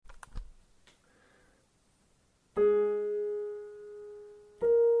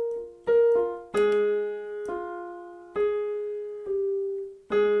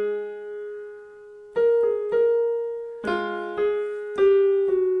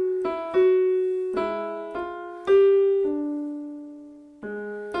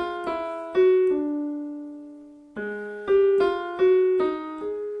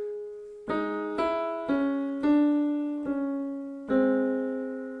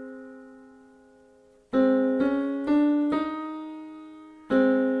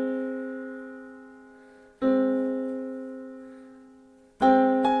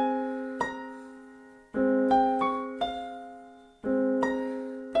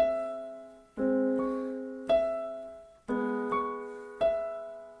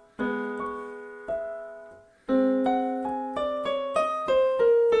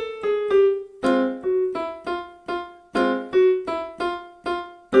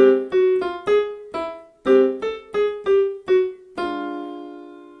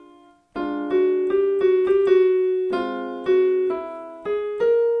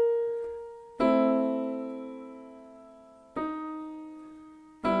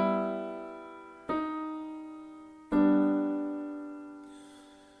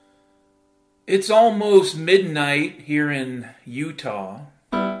It's almost midnight here in Utah.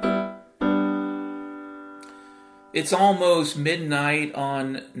 It's almost midnight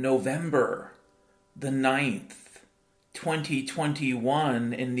on November the 9th,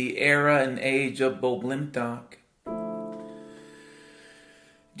 2021, in the era and age of Boblimtak.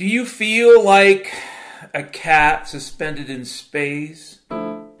 Do you feel like a cat suspended in space?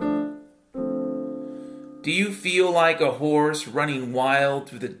 Do you feel like a horse running wild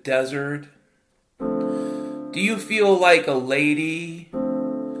through the desert? Do you feel like a lady?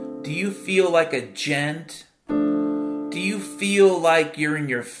 Do you feel like a gent? Do you feel like you're in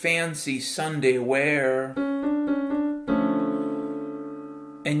your fancy Sunday wear?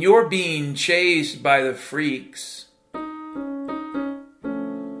 And you're being chased by the freaks?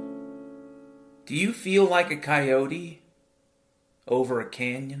 Do you feel like a coyote over a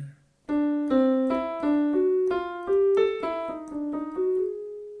canyon?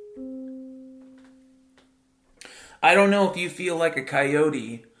 I don't know if you feel like a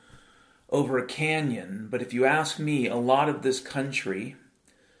coyote over a canyon, but if you ask me, a lot of this country,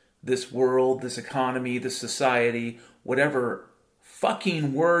 this world, this economy, this society, whatever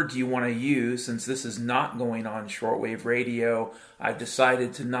fucking word you want to use, since this is not going on shortwave radio, I've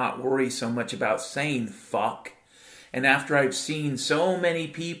decided to not worry so much about saying fuck. And after I've seen so many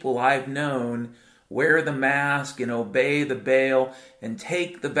people I've known wear the mask and obey the bail and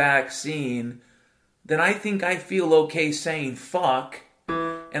take the vaccine, then I think I feel okay saying fuck,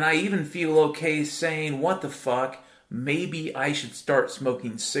 and I even feel okay saying what the fuck, maybe I should start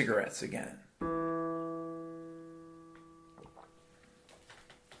smoking cigarettes again.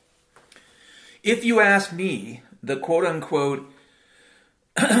 If you ask me, the quote-unquote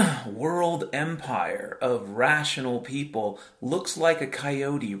world empire of rational people looks like a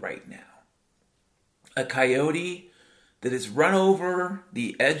coyote right now. A coyote that has run over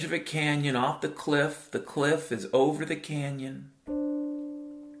the edge of a canyon off the cliff. The cliff is over the canyon.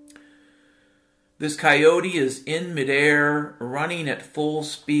 This coyote is in midair, running at full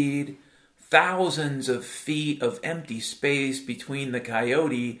speed, thousands of feet of empty space between the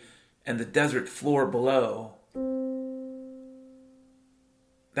coyote and the desert floor below.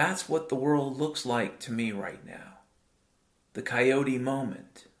 That's what the world looks like to me right now. The Coyote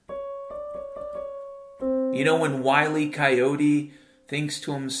Moment. You know, when Wile E. Coyote thinks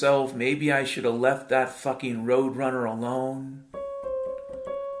to himself, maybe I should have left that fucking Roadrunner alone.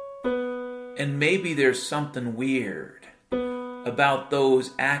 And maybe there's something weird about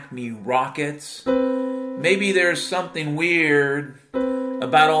those Acme rockets. Maybe there's something weird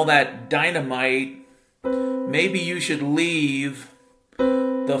about all that dynamite. Maybe you should leave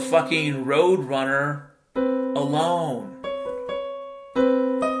the fucking Roadrunner alone.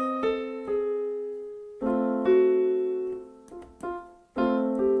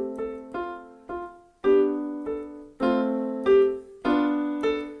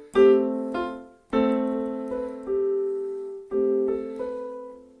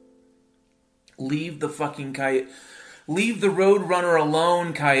 Leave the fucking coyote. Leave the Roadrunner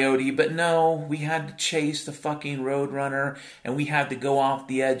alone, coyote. But no, we had to chase the fucking Roadrunner, and we had to go off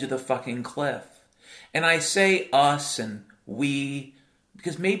the edge of the fucking cliff. And I say us and we,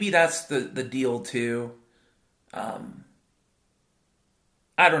 because maybe that's the deal too. I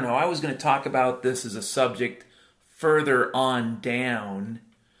don't know. I was going to talk about this as a subject further on down,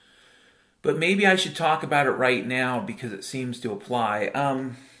 but maybe I should talk about it right now because it seems to apply.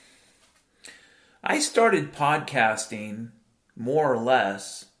 I started podcasting, more or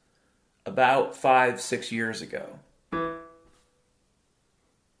less, about 5-6 years ago.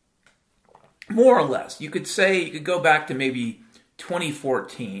 More or less. You could go back to maybe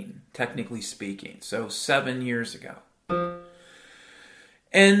 2014, technically speaking. So 7 years ago.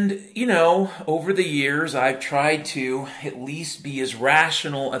 And, you know, over the years, I've tried to at least be as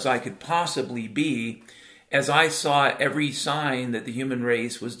rational as I could possibly be, as I saw every sign that the human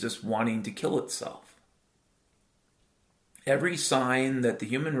race was just wanting to kill itself. Every sign that the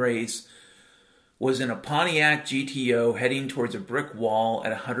human race was in a Pontiac GTO heading towards a brick wall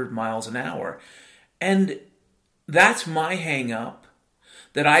at 100 miles an hour. And that's my hang-up,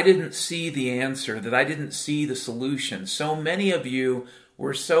 that I didn't see the answer, that I didn't see the solution. So many of you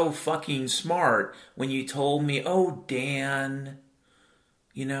were so fucking smart when you told me, oh, Dan,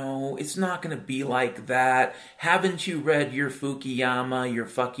 you know, it's not going to be like that. Haven't you read your Fukuyama, your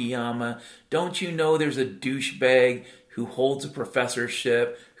Fukuyama? Don't you know there's a douchebag who holds a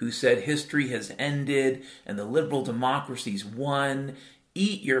professorship who said history has ended and the liberal democracy's won?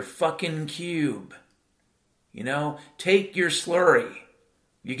 Eat your fucking cube. You know, take your slurry.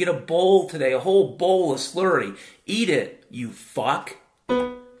 You get a bowl today, a whole bowl of slurry. Eat it, you fuck.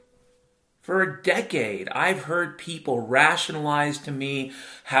 For a decade, I've heard people rationalize to me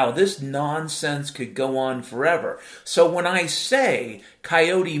how this nonsense could go on forever. So when I say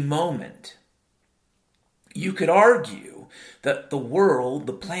Coyote Moment, you could argue that the world,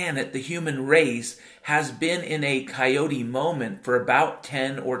 the planet, the human race has been in a coyote moment for about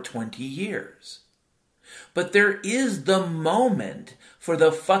 10 or 20 years. But there is the moment for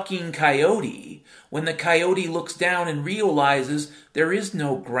the fucking coyote when the coyote looks down and realizes there is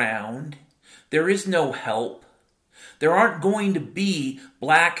no ground, there is no help. There aren't going to be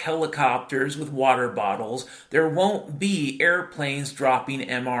black helicopters with water bottles. There won't be airplanes dropping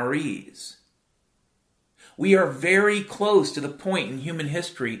MREs. We are very close to the point in human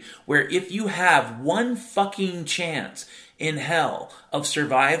history where if you have one fucking chance in hell of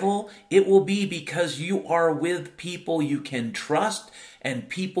survival, it will be because you are with people you can trust and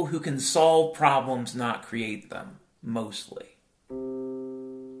people who can solve problems, not create them, mostly.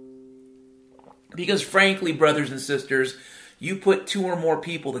 Because frankly, brothers and sisters, you put two or more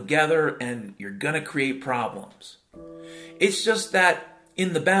people together and you're going to create problems. It's just that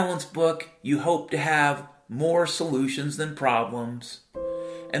in the balance book, you hope to have more solutions than problems,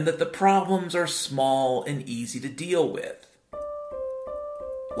 and that the problems are small and easy to deal with.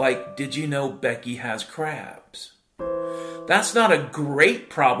 Like, did you know Becky has crabs? That's not a great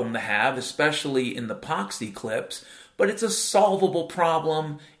problem to have, especially in the poxy clips, but it's a solvable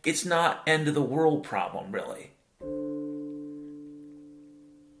problem. It's not end of the world problem, really.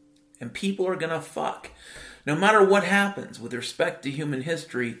 And people are gonna fuck. No matter what happens with respect to human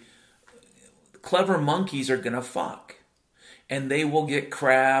history, clever monkeys are gonna fuck. And they will get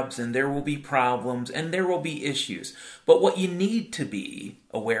crabs, and there will be problems, and there will be issues. But what you need to be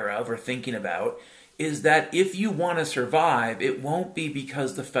aware of or thinking about is that if you want to survive, it won't be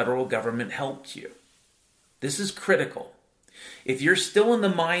because the federal government helped you. This is critical. If you're still in the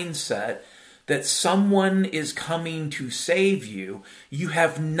mindset that someone is coming to save you, you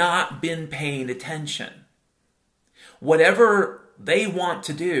have not been paying attention. Whatever they want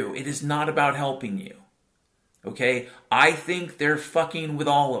to do, it is not about helping you. Okay? I think they're fucking with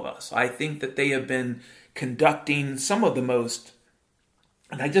all of us. I think that they have been conducting some of the most,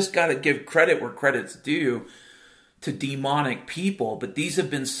 and I just got to give credit where credit's due, to demonic people, but these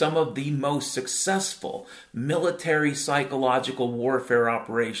have been some of the most successful military psychological warfare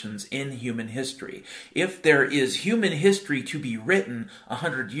operations in human history. If there is human history to be written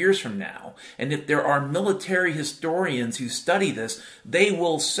 100 years from now, and if there are military historians who study this, they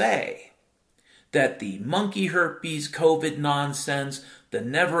will say that the monkey herpes COVID nonsense, the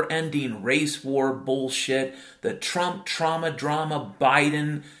never-ending race war bullshit, the Trump trauma drama,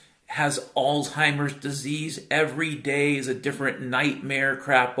 Biden has Alzheimer's disease, every day is a different nightmare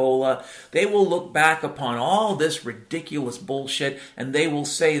crapola. They will look back upon all this ridiculous bullshit and they will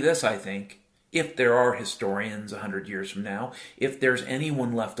say this, I think, if there are historians 100 years from now, if there's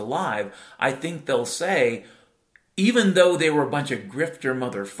anyone left alive, I think they'll say, even though they were a bunch of grifter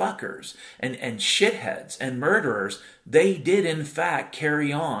motherfuckers and shitheads and murderers, they did in fact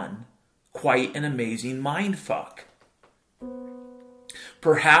carry on quite an amazing mindfuck.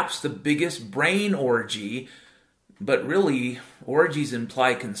 Perhaps the biggest brain orgy, but really, orgies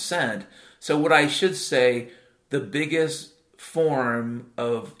imply consent. So what I should say, the biggest form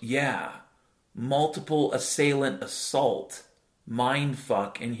of, multiple assailant assault,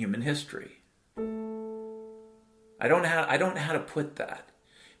 mindfuck in human history. I don't know how to put that.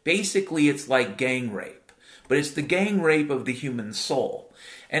 Basically, it's like gang rape, but it's the gang rape of the human soul.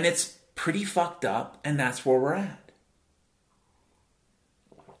 And it's pretty fucked up, and that's where we're at.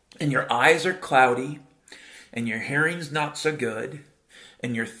 And your eyes are cloudy, and your hearing's not so good,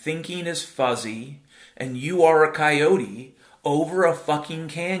 and your thinking is fuzzy, and you are a coyote over a fucking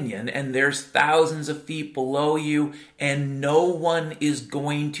canyon, and there's thousands of feet below you, and no one is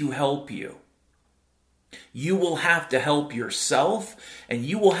going to help you. You will have to help yourself, and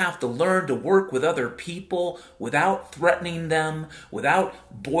you will have to learn to work with other people without threatening them, without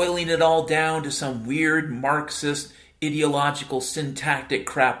boiling it all down to some weird Marxist ideological syntactic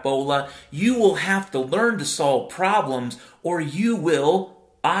crapola. You will have to learn to solve problems, or we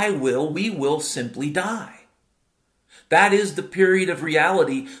will simply die. That is the period of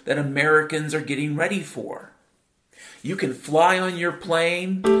reality that Americans are getting ready for. You can fly on your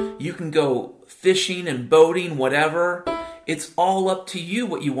plane, you can go fishing and boating, whatever. It's all up to you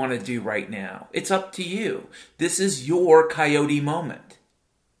what you want to do right now. It's up to you. This is your coyote moment.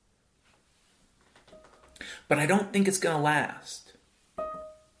 But I don't think it's going to last.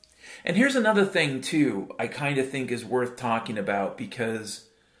 And here's another thing, too, I kind of think is worth talking about because,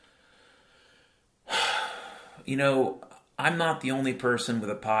 I'm not the only person with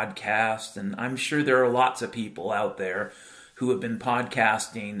a podcast, and I'm sure there are lots of people out there who have been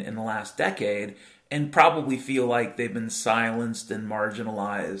podcasting in the last decade and probably feel like they've been silenced and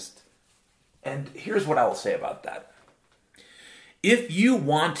marginalized. And here's what I will say about that. If you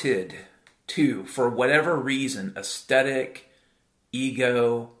wanted to, for whatever reason, aesthetic,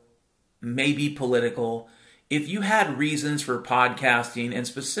 ego, maybe political, if you had reasons for podcasting, and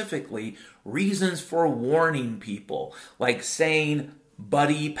specifically reasons for warning people, like saying,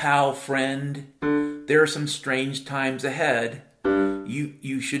 buddy, pal, friend, there are some strange times ahead,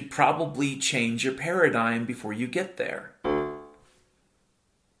 you should probably change your paradigm before you get there.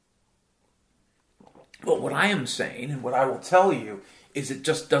 But what I am saying, and what I will tell you, is it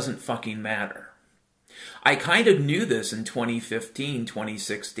just doesn't fucking matter. I kind of knew this in 2015,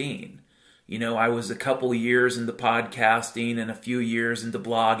 2016. You know, I was a couple years into podcasting and a few years into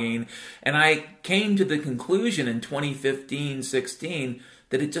blogging, and I came to the conclusion in 2015, 16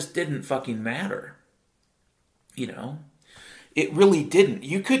 that it just didn't fucking matter. You know, it really didn't.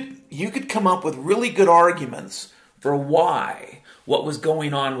 You could come up with really good arguments for why what was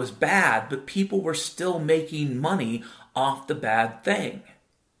going on was bad, but people were still making money off the bad thing.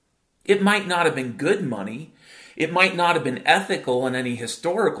 It might not have been good money. It might not have been ethical in any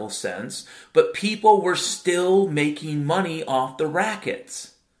historical sense, but people were still making money off the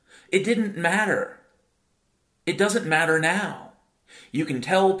rackets. It didn't matter. It doesn't matter now. You can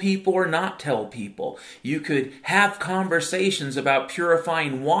tell people or not tell people. You could have conversations about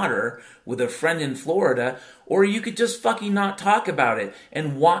purifying water with a friend in Florida, or you could just fucking not talk about it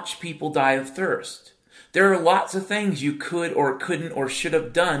and watch people die of thirst. There are lots of things you could or couldn't or should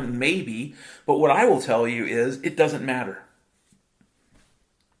have done, maybe, but what I will tell you is it doesn't matter.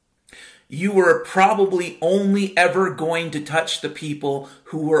 You were probably only ever going to touch the people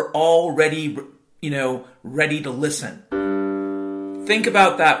who were already, ready to listen. Think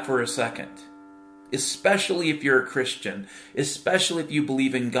about that for a second. Especially if you're a Christian, especially if you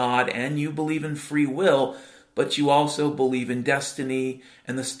believe in God and you believe in free will, but you also believe in destiny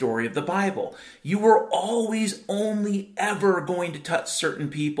and the story of the Bible. You were always only ever going to touch certain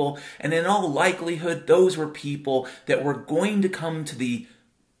people, and in all likelihood, those were people that were going to come to the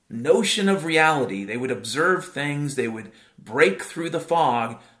notion of reality. They would observe things, they would break through the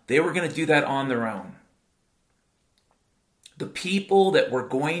fog. They were going to do that on their own. The people that were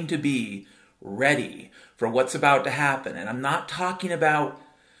going to be ready for what's about to happen, and I'm not talking about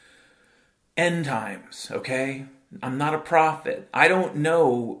end times, okay? I'm not a prophet. I don't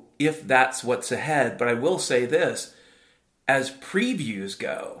know if that's what's ahead, but I will say this. As previews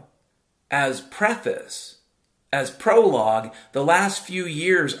go, as preface, as prologue, the last few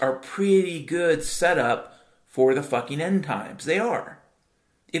years are pretty good setup for the fucking end times. They are.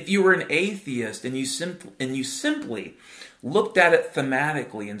 If you were an atheist and you simply looked at it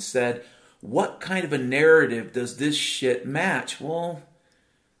thematically and said, what kind of a narrative does this shit match? Well,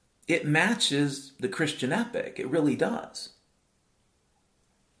 it matches the Christian epic. It really does.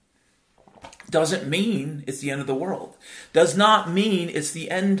 Doesn't mean it's the end of the world. Does not mean it's the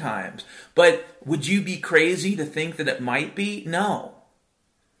end times. But would you be crazy to think that it might be? No.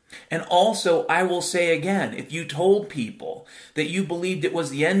 And also, I will say again, if you told people that you believed it was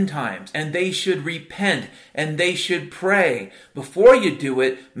the end times and they should repent and they should pray, before you do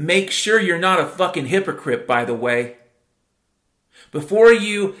it, make sure you're not a fucking hypocrite, by the way. Before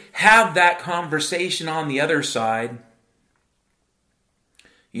you have that conversation on the other side,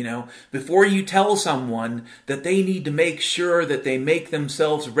 before you tell someone that they need to make sure that they make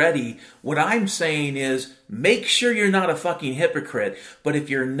themselves ready, what I'm saying is make sure you're not a fucking hypocrite. But if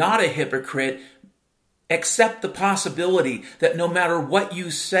you're not a hypocrite, accept the possibility that no matter what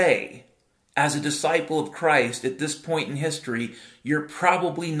you say as a disciple of Christ at this point in history, you're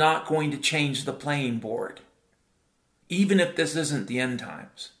probably not going to change the playing board. Even if this isn't the end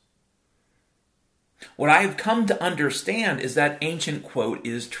times. What I have come to understand is that ancient quote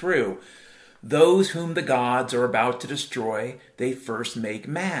is true. Those whom the gods are about to destroy, they first make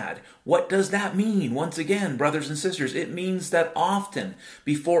mad. What does that mean? Once again, brothers and sisters, it means that often,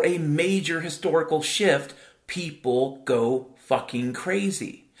 before a major historical shift, people go fucking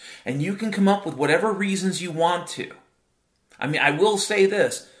crazy. And you can come up with whatever reasons you want to. I will say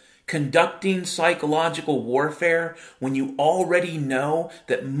this. Conducting psychological warfare when you already know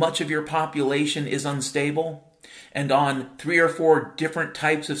that much of your population is unstable and on 3 or 4 different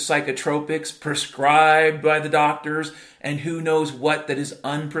types of psychotropics prescribed by the doctors and who knows what that is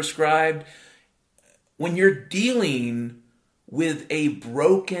unprescribed. When you're dealing with a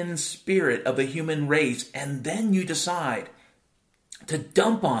broken spirit of a human race and then you decide to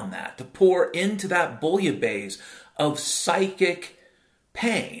dump on that, to pour into that bouillabaisse of psychic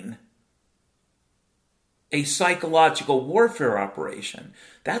pain, a psychological warfare operation.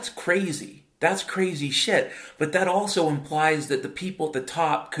 That's crazy. That's crazy shit. But that also implies that the people at the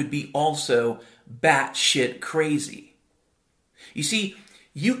top could be also batshit crazy. You see,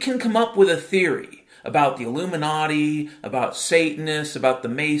 you can come up with a theory about the Illuminati, about Satanists, about the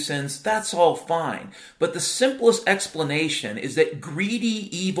Masons. That's all fine. But the simplest explanation is that greedy,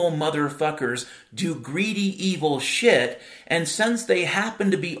 evil motherfuckers do greedy, evil shit. And since they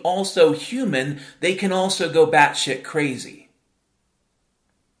happen to be also human, they can also go batshit crazy.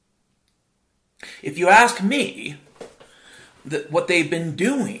 If you ask me, what they've been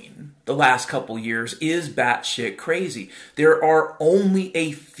doing the last couple years is batshit crazy. There are only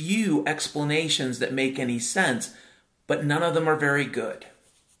a few explanations that make any sense, but none of them are very good.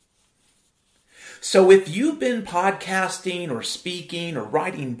 So if you've been podcasting or speaking or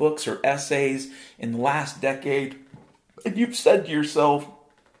writing books or essays in the last decade, and you've said to yourself,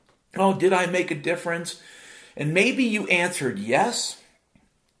 oh, did I make a difference? And maybe you answered yes,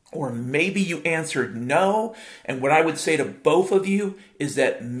 or maybe you answered no. And what I would say to both of you is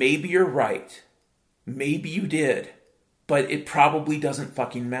that maybe you're right. Maybe you did. But it probably doesn't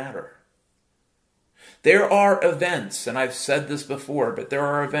fucking matter. There are events, and I've said this before, but there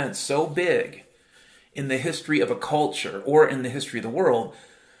are events so big in the history of a culture or in the history of the world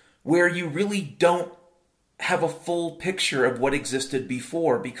where you really don't have a full picture of what existed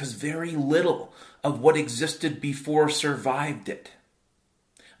before, because very little of what existed before survived it.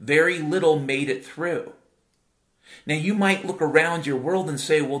 Very little made it through. Now you might look around your world and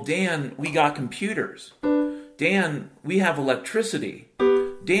say, well, Dan, we got computers. Dan, we have electricity.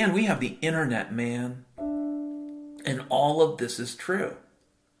 Dan, we have the internet, man. And all of this is true.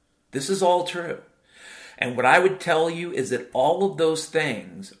 This is all true. And what I would tell you is that all of those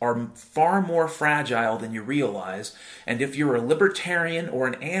things are far more fragile than you realize. And if you're a libertarian or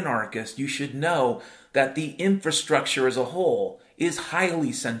an anarchist, you should know that the infrastructure as a whole is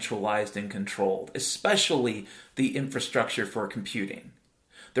highly centralized and controlled, especially the infrastructure for computing.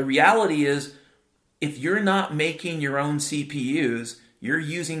 The reality is, if you're not making your own CPUs, you're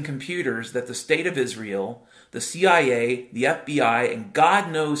using computers that the State of Israel, the CIA, the FBI, and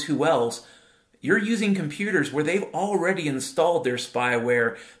God knows who else, you're using computers where they've already installed their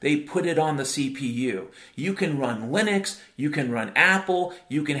spyware. They put it on the CPU. You can run Linux, you can run Apple,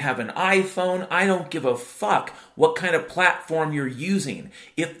 you can have an iPhone. I don't give a fuck what kind of platform you're using.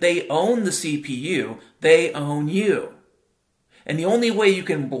 If they own the CPU, they own you. And the only way you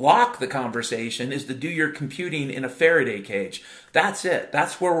can block the conversation is to do your computing in a Faraday cage. That's it.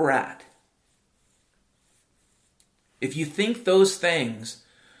 That's where we're at. If you think those things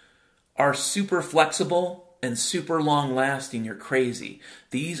are super flexible and super long lasting, you're crazy.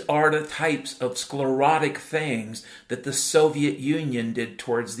 These are the types of sclerotic things that the Soviet Union did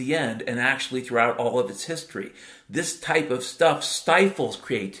towards the end and actually throughout all of its history. This type of stuff stifles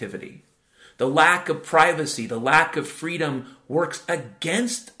creativity. The lack of privacy, the lack of freedom works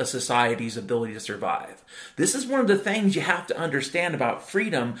against a society's ability to survive. This is one of the things you have to understand about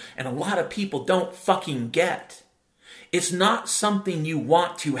freedom, and a lot of people don't fucking get. It's not something you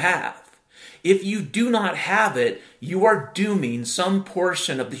want to have. If you do not have it, you are dooming some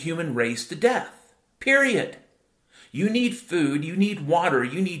portion of the human race to death. Period. You need food, you need water,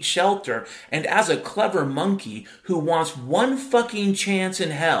 you need shelter, and as a clever monkey who wants one fucking chance in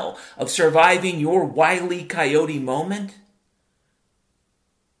hell of surviving your wily coyote moment,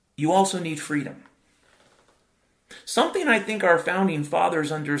 you also need freedom. Something I think our founding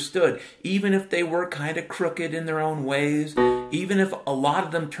fathers understood, even if they were kind of crooked in their own ways, even if a lot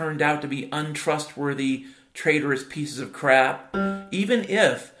of them turned out to be untrustworthy, traitorous pieces of crap, even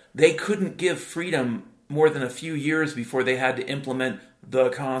if they couldn't give freedom more than a few years before they had to implement the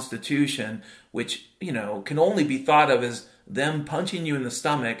Constitution, which, can only be thought of as them punching you in the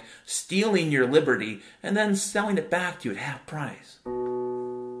stomach, stealing your liberty, and then selling it back to you at half price.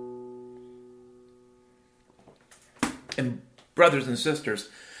 And brothers and sisters,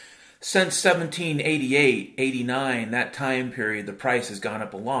 since 1788, 89, that time period, the price has gone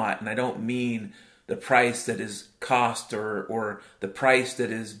up a lot. And I don't mean the price that is cost or the price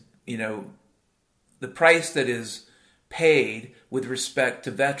that is, the price that is paid with respect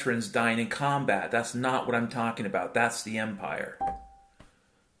to veterans dying in combat. That's not what I'm talking about. That's the empire.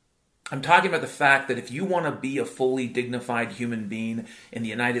 I'm talking about the fact that if you want to be a fully dignified human being in the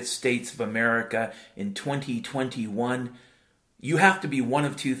United States of America in 2021, you have to be one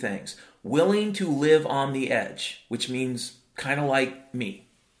of two things. Willing to live on the edge, which means kind of like me.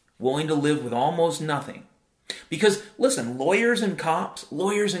 Willing to live with almost nothing. Because, listen, lawyers and cops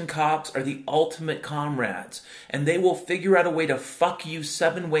are the ultimate comrades. And they will figure out a way to fuck you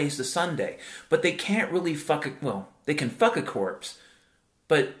 7 ways to Sunday. But they can't really they can fuck a corpse,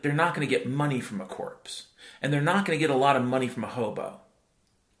 but they're not going to get money from a corpse. And they're not going to get a lot of money from a hobo.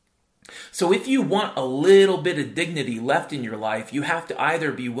 So if you want a little bit of dignity left in your life, you have to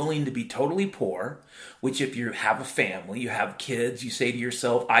either be willing to be totally poor, which if you have a family, you have kids, you say to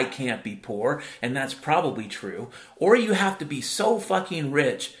yourself, I can't be poor, and that's probably true, or you have to be so fucking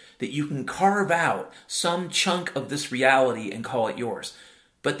rich that you can carve out some chunk of this reality and call it yours.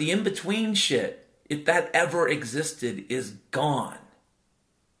 But the in-between shit, if that ever existed, is gone.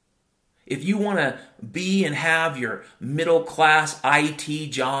 If you want to be and have your middle-class IT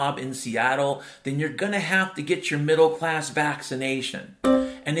job in Seattle, then you're going to have to get your middle-class vaccination.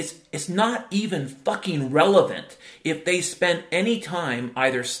 And it's not even fucking relevant if they spent any time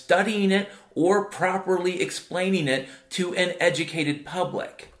either studying it or properly explaining it to an educated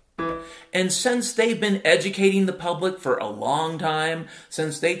public. And since they've been educating the public for a long time,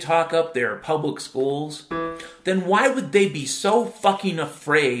 since they talk up their public schools, then why would they be so fucking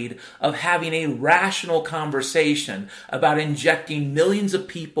afraid of having a rational conversation about injecting millions of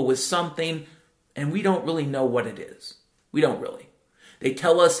people with something, and we don't really know what it is? We don't really. They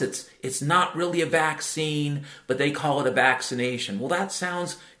tell us it's not really a vaccine, but they call it a vaccination. Well, that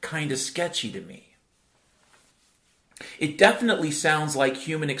sounds kind of sketchy to me. It definitely sounds like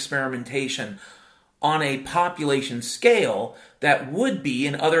human experimentation on a population scale that would be,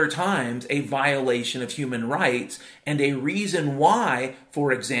 in other times, a violation of human rights and a reason why,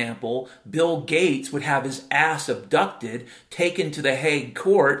 for example, Bill Gates would have his ass abducted, taken to the Hague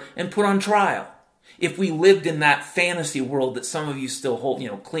court, and put on trial. If we lived in that fantasy world that some of you still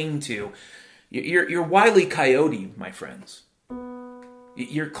cling to, you're Wile E. Coyote, my friends.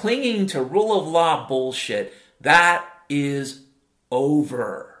 You're clinging to rule of law bullshit. That is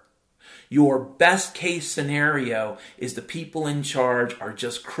over. Your best case scenario is the people in charge are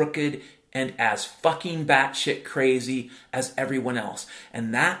just crooked and as fucking batshit crazy as everyone else.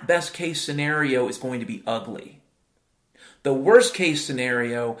 And that best case scenario is going to be ugly. The worst case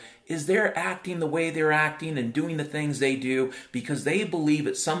scenario is they're acting the way they're acting and doing the things they do because they believe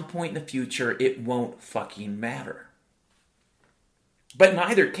at some point in the future it won't fucking matter. But in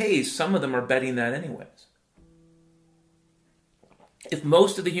either case, some of them are betting that anyways. If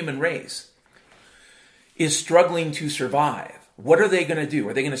most of the human race is struggling to survive, what are they going to do?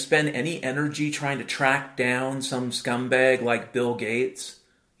 Are they going to spend any energy trying to track down some scumbag like Bill Gates,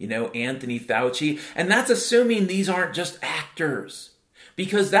 Anthony Fauci? And that's assuming these aren't just actors,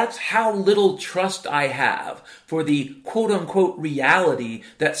 because that's how little trust I have for the quote-unquote reality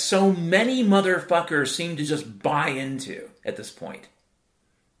that so many motherfuckers seem to just buy into at this point.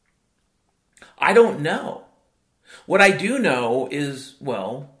 I don't know. What I do know is,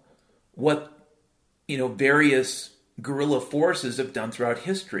 what, various guerrilla forces have done throughout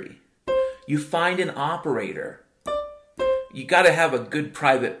history. You find an operator. You got to have a good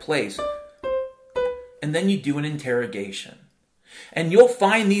private place. And then you do an interrogation. And you'll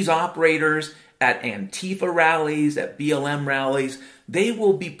find these operators at Antifa rallies, at BLM rallies. They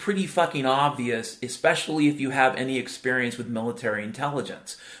will be pretty fucking obvious, especially if you have any experience with military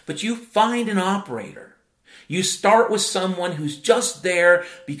intelligence. But you find an operator. You start with someone who's just there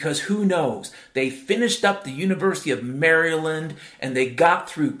because who knows? They finished up the University of Maryland and they got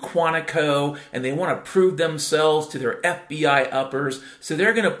through Quantico and they want to prove themselves to their FBI uppers. So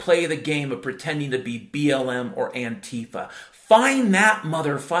they're going to play the game of pretending to be BLM or Antifa. Find that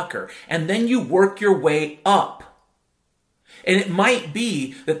motherfucker and then you work your way up. And it might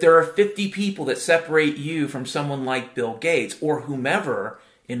be that there are 50 people that separate you from someone like Bill Gates or whomever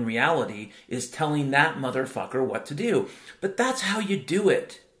in reality is telling that motherfucker what to do. But that's how you do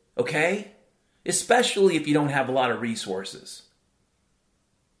it, okay? Especially if you don't have a lot of resources.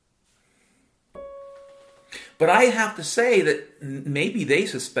 But I have to say that maybe they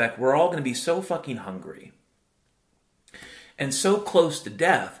suspect we're all going to be so fucking hungry and so close to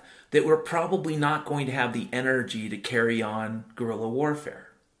death that we're probably not going to have the energy to carry on guerrilla warfare.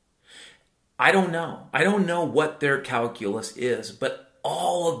 I don't know. I don't know what their calculus is, but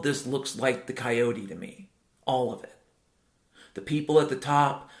all of this looks like the coyote to me. All of it. The people at the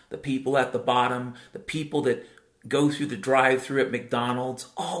top, the people at the bottom, the people that go through the drive-thru at McDonald's,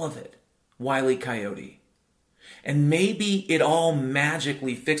 all of it. Wile E. Coyote. And maybe it all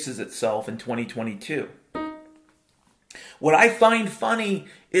magically fixes itself in 2022. What I find funny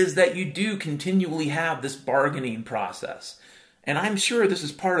is that you do continually have this bargaining process. And I'm sure this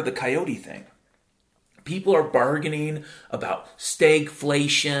is part of the coyote thing. People are bargaining about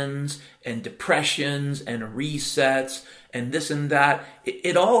stagflations and depressions and resets and this and that.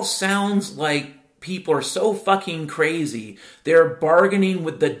 It all sounds like people are so fucking crazy. They're bargaining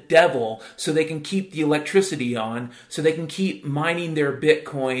with the devil so they can keep the electricity on, so they can keep mining their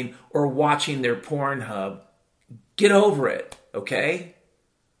Bitcoin or watching their Pornhub. Get over it, okay?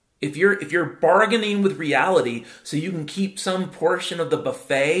 If you're bargaining with reality so you can keep some portion of the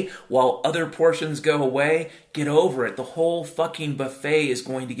buffet while other portions go away, get over it. The whole fucking buffet is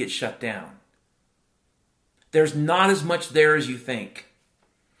going to get shut down. There's not as much there as you think.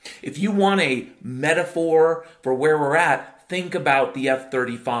 If you want a metaphor for where we're at, think about the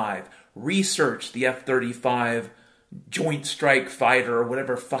F-35. Research the F-35 Joint Strike Fighter or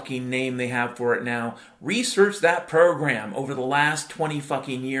whatever fucking name they have for it now. Research that program over the last 20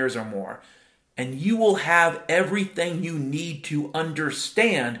 fucking years or more. And you will have everything you need to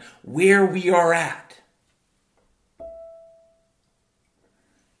understand where we are at.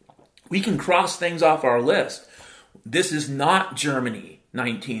 We can cross things off our list. This is not Germany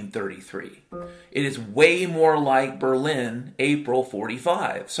 1933. It is way more like Berlin, April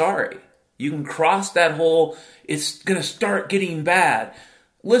 45. Sorry. You can cross that whole, it's going to start getting bad.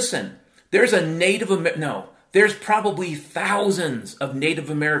 Listen, there's probably thousands of Native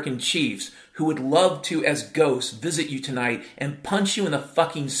American chiefs who would love to, as ghosts, visit you tonight and punch you in the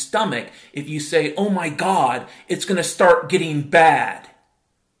fucking stomach if you say, oh my God, it's going to start getting bad.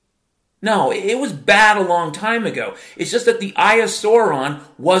 No, it was bad a long time ago. It's just that the eye of Sauron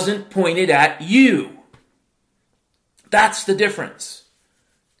wasn't pointed at you. That's the difference.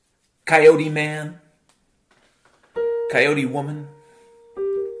 Coyote man, coyote woman.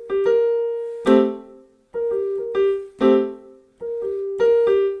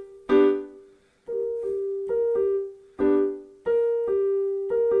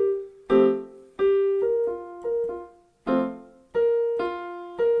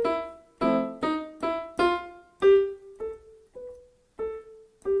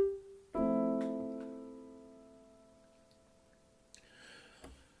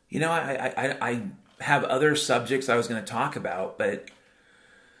 You know, I have other subjects I was going to talk about, but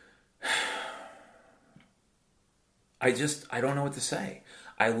I don't know what to say.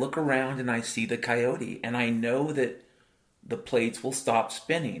 I look around and I see the coyote, and I know that the plates will stop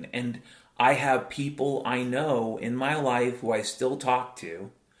spinning. And I have people I know in my life who I still talk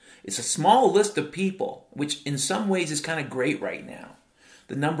to. It's a small list of people, which in some ways is kind of great right now.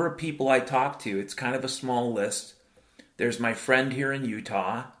 The number of people I talk to, it's kind of a small list. There's my friend here in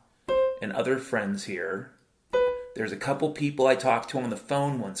Utah and other friends here. There's a couple people I talk to on the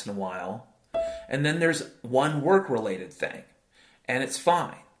phone once in a while. And then there's one work-related thing. And it's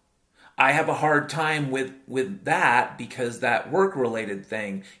fine. I have a hard time with that because that work-related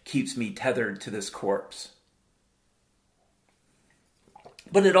thing keeps me tethered to this corpse.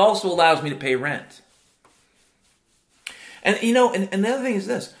 But it also allows me to pay rent. And, you know, and the other thing is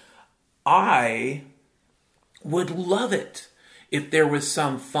this. I would love it if there was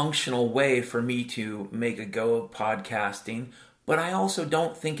some functional way for me to make a go of podcasting, but I also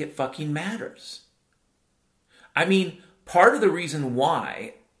don't think it fucking matters. I mean, part of the reason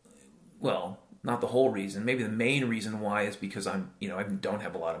why, well, not the whole reason, maybe the main reason why is because I don't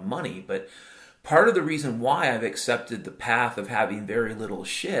have a lot of money, but part of the reason why I've accepted the path of having very little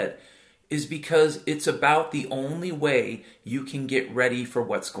shit is because it's about the only way you can get ready for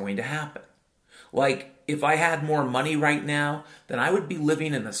what's going to happen. Like, if I had more money right now, then I would be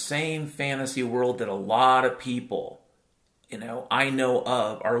living in the same fantasy world that a lot of people, I know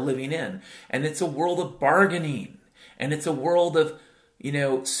of are living in. And it's a world of bargaining. And it's a world of,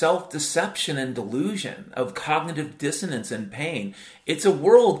 self-deception and delusion, of cognitive dissonance and pain. It's a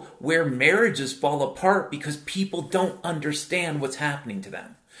world where marriages fall apart because people don't understand what's happening to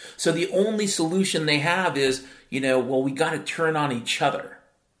them. So the only solution they have is, we got to turn on each other.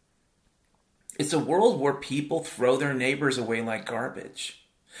 It's a world where people throw their neighbors away like garbage.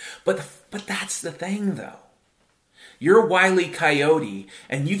 But that's the thing, though. You're Wile E. Coyote,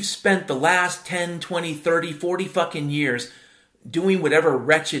 and you've spent the last 10, 20, 30, 40 fucking years doing whatever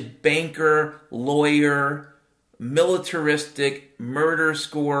wretched banker, lawyer, militaristic, murder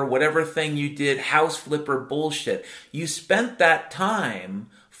score, whatever thing you did, house flipper bullshit. You spent that time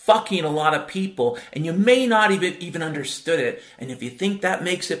fucking a lot of people, and you may not even understood it. And if you think that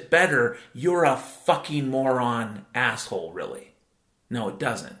makes it better, you're a fucking moron asshole, really. No, it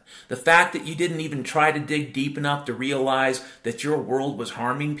doesn't. The fact that you didn't even try to dig deep enough to realize that your world was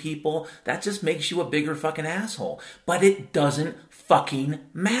harming people, that just makes you a bigger fucking asshole. But it doesn't fucking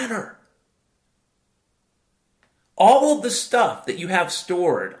matter. All of the stuff that you have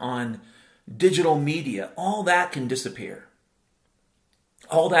stored on digital media, all that can disappear.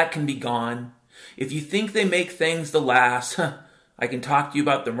 All that can be gone. If you think they make things the last, I can talk to you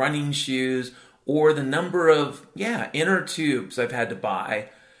about the running shoes or the number of, inner tubes I've had to buy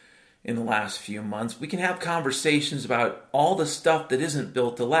in the last few months. We can have conversations about all the stuff that isn't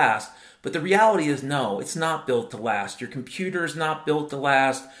built to last. But the reality is, no, it's not built to last. Your computer is not built to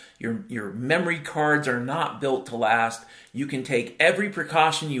last. Your memory cards are not built to last. You can take every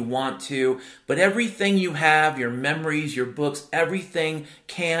precaution you want to, but everything you have, your memories, your books, everything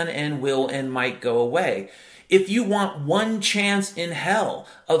can and will and might go away. If you want one chance in hell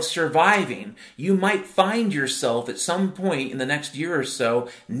of surviving, you might find yourself at some point in the next year or so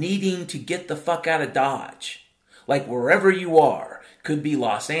needing to get the fuck out of Dodge. Like wherever you are. Could be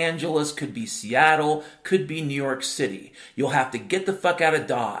Los Angeles, could be Seattle, could be New York City. You'll have to get the fuck out of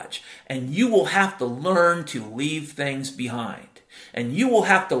Dodge. And you will have to learn to leave things behind. And you will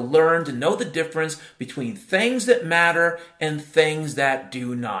have to learn to know the difference between things that matter and things that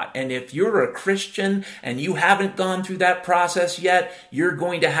do not. And if you're a Christian and you haven't gone through that process yet, you're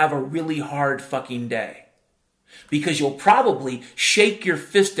going to have a really hard fucking day. Because you'll probably shake your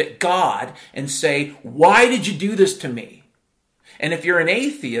fist at God and say, "Why did you do this to me?" And if you're an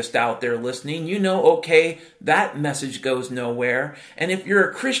atheist out there listening, you know, okay, that message goes nowhere. And if you're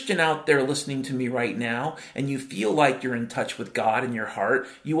a Christian out there listening to me right now, and you feel like you're in touch with God in your heart,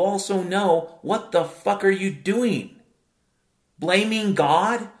 you also know, what the fuck are you doing? Blaming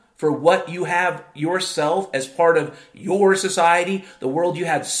God for what you have yourself as part of your society, the world you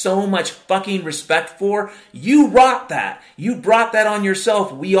had so much fucking respect for? You wrought that. You brought that on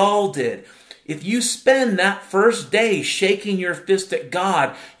yourself. We all did. If you spend that first day shaking your fist at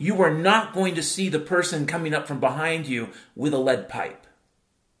God, you are not going to see the person coming up from behind you with a lead pipe.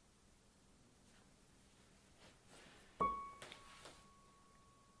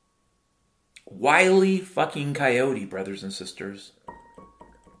 Wile E. fucking Coyote, brothers and sisters.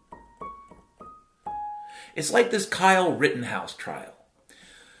 It's like this Kyle Rittenhouse trial.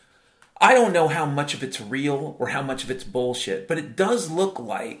 I don't know how much of it's real or how much of it's bullshit, but it does look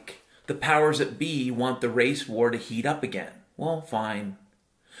like the powers that be want the race war to heat up again. Well, fine.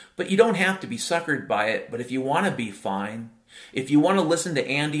 But you don't have to be suckered by it. But if you want to be, fine. If you want to listen to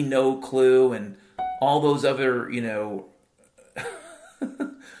Andy No Clue and all those other,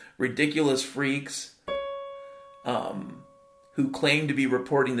 ridiculous freaks who claim to be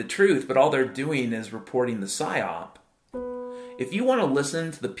reporting the truth, but all they're doing is reporting the PSYOP. If you want to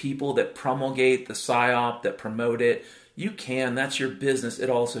listen to the people that promulgate the PSYOP, that promote it, you can. That's your business. It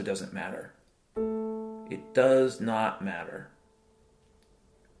also doesn't matter. It does not matter.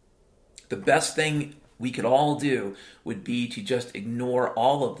 The best thing we could all do would be to just ignore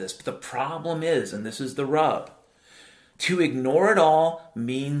all of this. But the problem is, and this is the rub, to ignore it all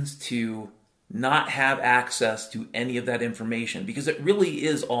means to not have access to any of that information, because it really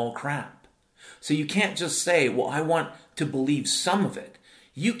is all crap. So you can't just say, well, I want to believe some of it.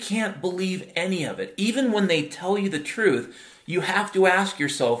 You can't believe any of it. Even when they tell you the truth, you have to ask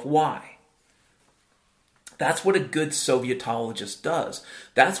yourself why. That's what a good Sovietologist does.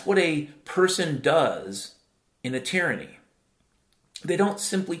 That's what a person does in a tyranny. They don't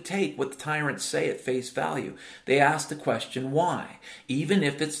simply take what the tyrants say at face value. They ask the question why. Even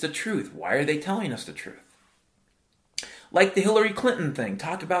if it's the truth, why are they telling us the truth? Like the Hillary Clinton thing,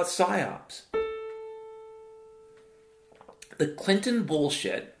 talk about PSYOPs. The Clinton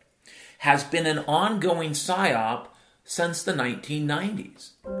bullshit has been an ongoing PSYOP since the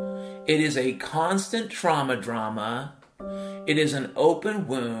 1990s. It is a constant trauma drama. It is an open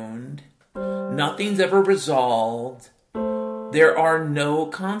wound. Nothing's ever resolved. There are no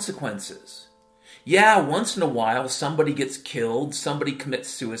consequences. Yeah, once in a while somebody gets killed, somebody commits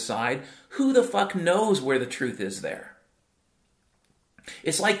suicide. Who the fuck knows where the truth is there?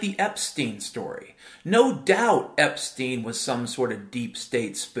 It's like the Epstein story. No doubt Epstein was some sort of deep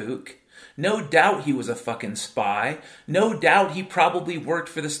state spook. No doubt he was a fucking spy. No doubt he probably worked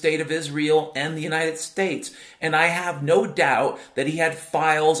for the state of Israel and the United States. And I have no doubt that he had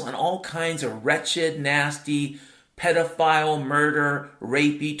files on all kinds of wretched, nasty, pedophile, murder,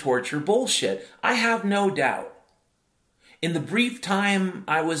 rapey, torture bullshit. I have no doubt. In the brief time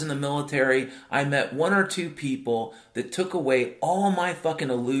I was in the military, I met one or two people that took away all my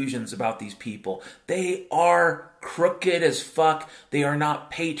fucking illusions about these people. They are crooked as fuck. They are not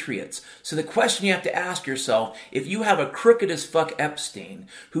patriots. So the question you have to ask yourself, if you have a crooked as fuck Epstein,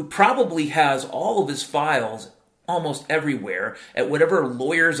 who probably has all of his files almost everywhere, at whatever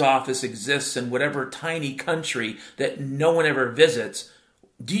lawyer's office exists in whatever tiny country that no one ever visits,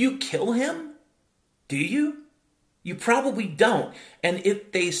 do you kill him? Do you? You probably don't. And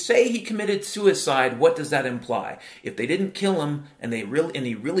if they say he committed suicide, what does that imply? If they didn't kill him and he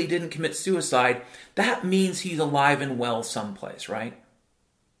really didn't commit suicide, that means he's alive and well someplace, right?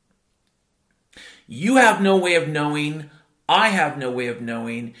 You have no way of knowing. I have no way of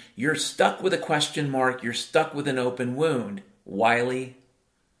knowing. You're stuck with a question mark. You're stuck with an open wound. Wiley.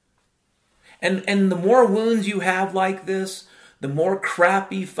 And the more wounds you have like this, the more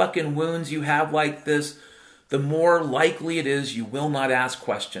crappy fucking wounds you have like this, the more likely it is you will not ask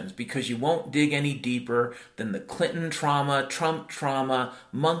questions, because you won't dig any deeper than the Clinton trauma, Trump trauma,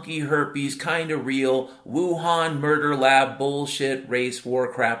 monkey herpes, kinda real, Wuhan murder lab bullshit, race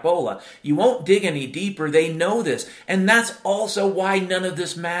war crapola. You won't dig any deeper. They know this. And that's also why none of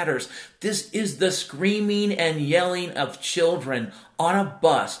this matters. This is the screaming and yelling of children on a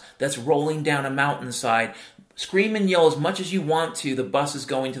bus that's rolling down a mountainside. Scream and yell as much as you want to. The bus is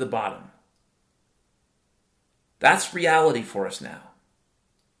going to the bottom. That's reality for us now.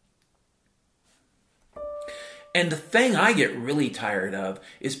 And the thing I get really tired of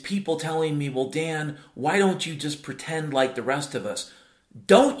is people telling me, well, Dan, why don't you just pretend like the rest of us?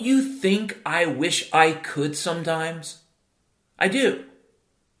 Don't you think I wish I could sometimes? I do.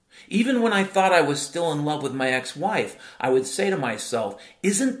 Even when I thought I was still in love with my ex-wife, I would say to myself,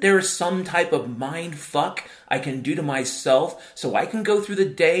 isn't there some type of mind fuck I can do to myself so I can go through the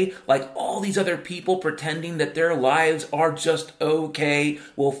day like all these other people, pretending that their lives are just okay,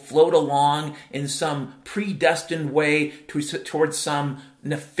 will float along in some predestined way towards some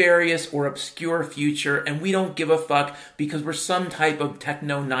nefarious or obscure future, and we don't give a fuck because we're some type of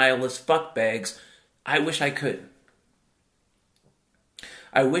techno-nihilist fuckbags? I wish I could.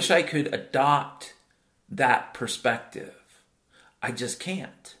 I wish I could adopt that perspective. I just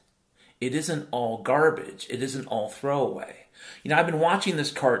can't. It isn't all garbage. It isn't all throwaway. I've been watching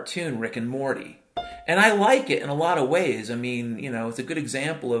this cartoon, Rick and Morty, and I like it in a lot of ways. I mean, it's a good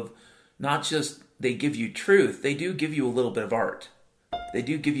example of not just they give you truth, they do give you a little bit of art. They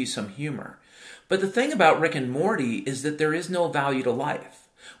do give you some humor. But the thing about Rick and Morty is that there is no value to life.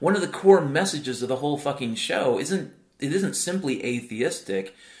 One of the core messages of the whole fucking show isn't simply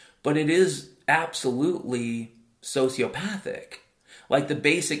atheistic, but it is absolutely sociopathic. Like, the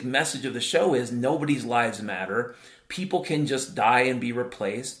basic message of the show is nobody's lives matter. People can just die and be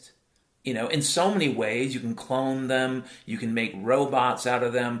replaced. In so many ways. You can clone them. You can make robots out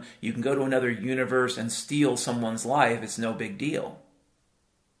of them. You can go to another universe and steal someone's life. It's no big deal.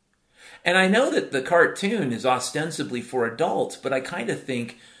 And I know that the cartoon is ostensibly for adults, but I kind of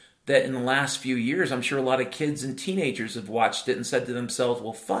think that in the last few years, I'm sure a lot of kids and teenagers have watched it and said to themselves,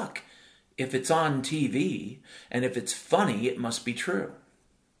 well, fuck, if it's on TV and if it's funny, it must be true.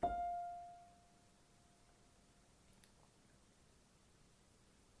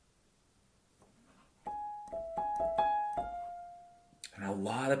 And a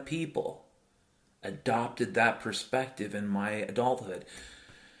lot of people adopted that perspective in my adulthood.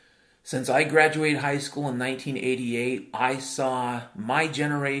 Since I graduated high school in 1988, I saw my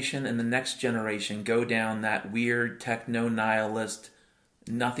generation and the next generation go down that weird techno-nihilist,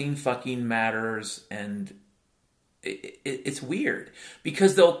 nothing fucking matters, and it's weird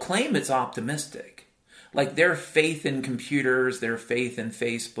because they'll claim it's optimistic. Like, their faith in computers, their faith in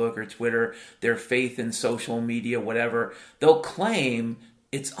Facebook or Twitter, their faith in social media, whatever, they'll claim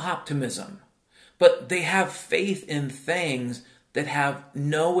it's optimism. But they have faith in things that have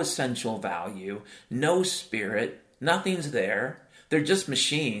no essential value, no spirit, nothing's there. They're just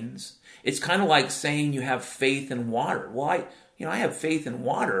machines. It's kind of like saying you have faith in water. Well, I have faith in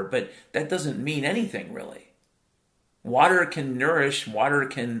water, but that doesn't mean anything really. Water can nourish, water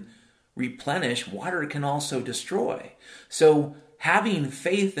can replenish, water can also destroy. So having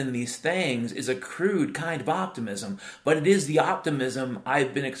faith in these things is a crude kind of optimism, but it is the optimism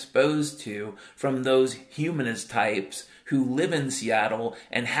I've been exposed to from those humanist types who live in Seattle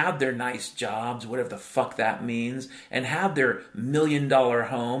and have their nice jobs, whatever the fuck that means, and have their $1 million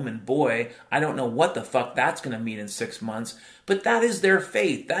home, and boy, I don't know what the fuck that's going to mean in 6 months, but that is their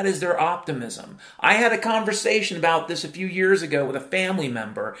faith, that is their optimism. I had a conversation about this a few years ago with a family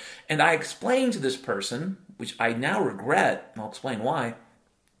member, and I explained to this person, which I now regret, and I'll explain why.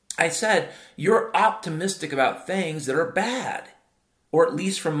 I said, you're optimistic about things that are bad, or at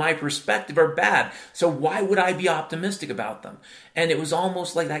least from my perspective are bad. So why would I be optimistic about them? And it was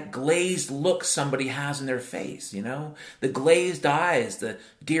almost like that glazed look somebody has in their face, the glazed eyes, the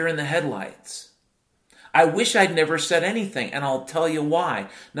deer in the headlights. I wish I'd never said anything, and I'll tell you why.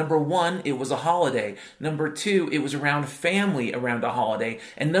 Number one, it was a holiday. Number two, it was around family around a holiday.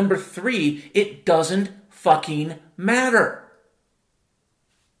 And number three, it doesn't fucking matter.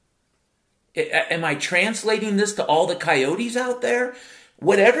 Am I translating this to all the coyotes out there?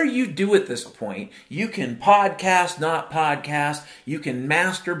 Whatever you do at this point, you can podcast, not podcast, you can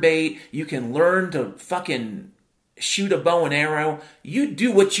masturbate, you can learn to fucking shoot a bow and arrow. You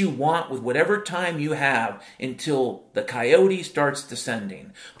do what you want with whatever time you have until the coyote starts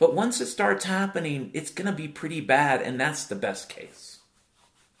descending. But once it starts happening, it's going to be pretty bad, and that's the best case.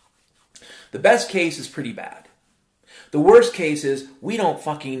 The best case is pretty bad. The worst case is we don't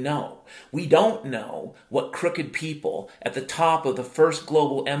fucking know. We don't know what crooked people at the top of the first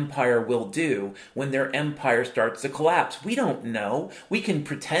global empire will do when their empire starts to collapse. We don't know. We can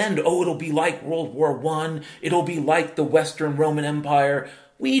pretend, it'll be like World War I. It'll be like the Western Roman Empire.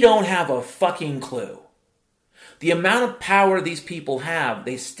 We don't have a fucking clue. The amount of power these people have,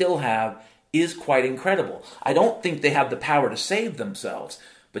 they still have, is quite incredible. I don't think they have the power to save themselves,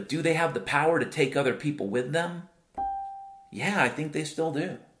 but do they have the power to take other people with them? Yeah, I think they still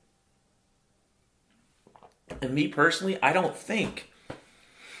do. And me personally, I don't think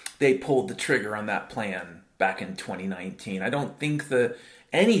they pulled the trigger on that plan back in 2019. I don't think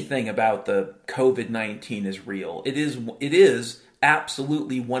anything about the COVID-19 is real. It is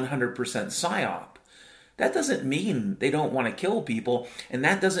absolutely 100% psyop. That doesn't mean they don't want to kill people, and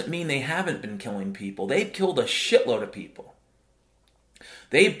that doesn't mean they haven't been killing people. They've killed a shitload of people.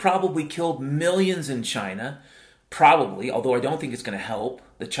 They've probably killed millions in China. Probably, although I don't think it's going to help.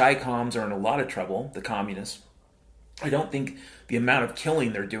 The Chi-Coms are in a lot of trouble, the communists. I don't think the amount of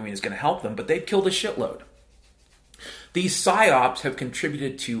killing they're doing is going to help them, but they've killed a shitload. These psyops have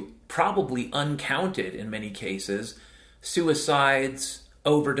contributed to probably uncounted, in many cases, suicides,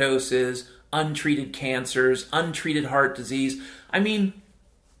 overdoses, untreated cancers, untreated heart disease. I mean,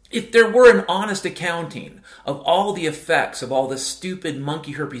 if there were an honest accounting of all the effects of all this stupid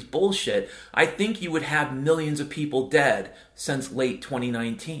monkey herpes bullshit, I think you would have millions of people dead since late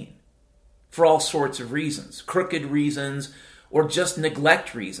 2019. For all sorts of reasons. Crooked reasons, or just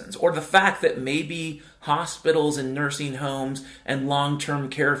neglect reasons, or the fact that maybe hospitals and nursing homes and long-term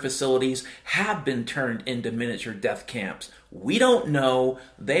care facilities have been turned into miniature death camps. We don't know.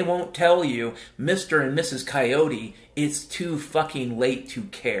 They won't tell you. Mr. and Mrs. Coyote, it's too fucking late to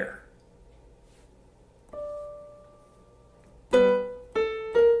care.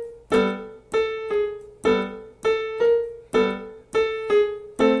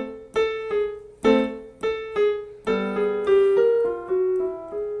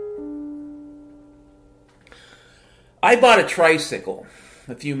 I bought a tricycle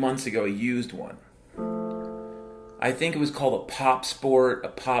a few months ago, a used one. I think it was called a pop sport,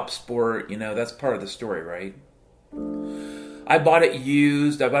 that's part of the story, right? I bought it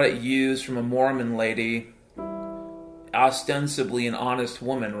used from a Mormon lady, ostensibly an honest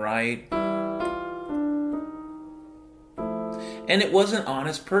woman, right? And it was an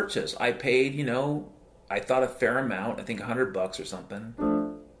honest purchase. I paid, I thought a fair amount, I think $100 or something.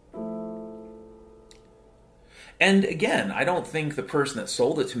 And again, I don't think the person that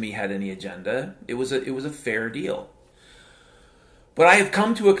sold it to me had any agenda. It was a fair deal. But I have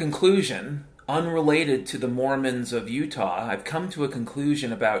come to a conclusion, unrelated to the Mormons of Utah, I've come to a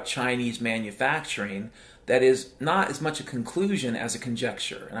conclusion about Chinese manufacturing that is not as much a conclusion as a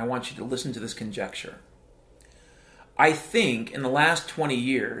conjecture. And I want you to listen to this conjecture. I think in the last 20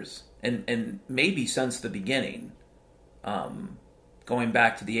 years, and maybe since the beginning, going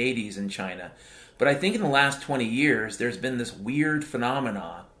back to the 80s in China, but I think in the last 20 years, there's been this weird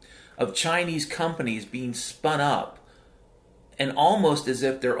phenomena of Chinese companies being spun up, and almost as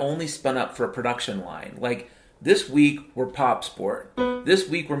if they're only spun up for a production line. Like, this week, we're Pop Sport. This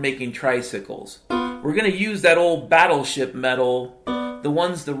week, we're making tricycles. We're going to use that old battleship metal, the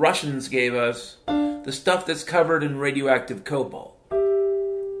ones the Russians gave us, the stuff that's covered in radioactive cobalt.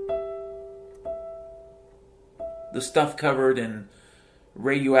 The stuff covered in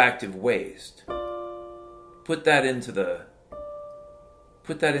radioactive waste. Put that into the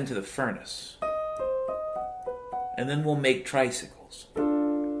furnace. And then we'll make tricycles.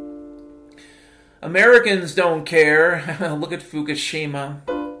 Americans don't care. Look at Fukushima.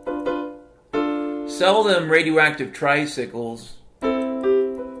 Sell them radioactive tricycles.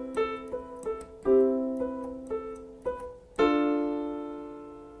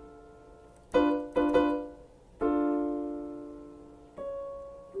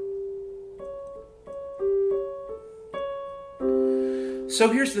 So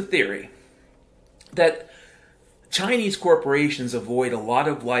here's the theory, that Chinese corporations avoid a lot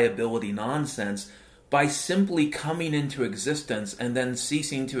of liability nonsense by simply coming into existence and then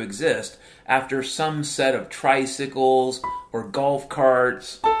ceasing to exist after some set of tricycles or golf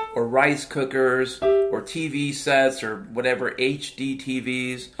carts or rice cookers or TV sets or whatever HD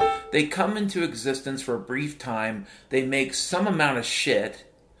TVs They come into existence for a brief time. They make some amount of shit.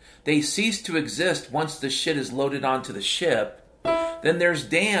 They cease to exist once the shit is loaded onto the ship. Then there's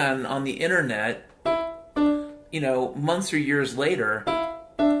Dan on the internet, months or years later,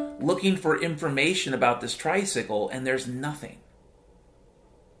 looking for information about this tricycle, and there's nothing.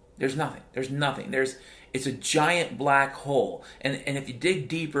 There's nothing. It's a giant black hole. And if you dig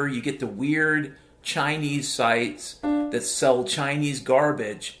deeper, you get the weird Chinese sites that sell Chinese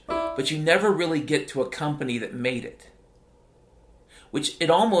garbage, but you never really get to a company that made it. Which it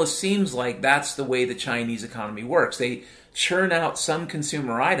almost seems like that's the way the Chinese economy works. They churn out some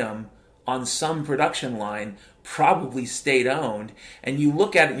consumer item on some production line, probably state-owned, and you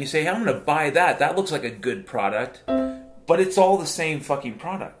look at it and you say, hey, I'm going to buy that. That looks like a good product, but it's all the same fucking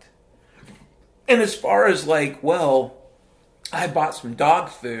product. And as far as I bought some dog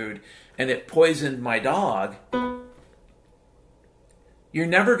food and it poisoned my dog, you're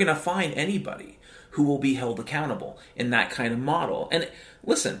never going to find anybody who will be held accountable in that kind of model. And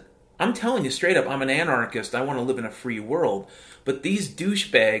listen, I'm telling you straight up, I'm an anarchist. I want to live in a free world. But these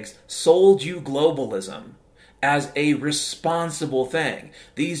douchebags sold you globalism as a responsible thing.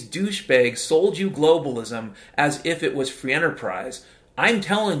 These douchebags sold you globalism as if it was free enterprise. I'm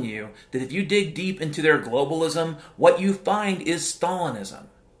telling you that if you dig deep into their globalism, what you find is Stalinism.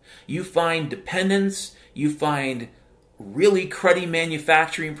 You find dependence, you find really cruddy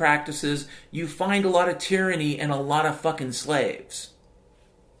manufacturing practices, you find a lot of tyranny and a lot of fucking slaves.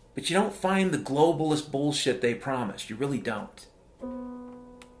 But you don't find the globalist bullshit they promised. You really don't.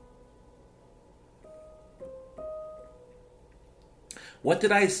 What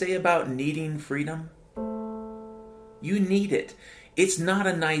did I say about needing freedom? You need it. It's not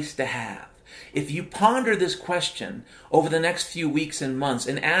a nice to have. If you ponder this question over the next few weeks and months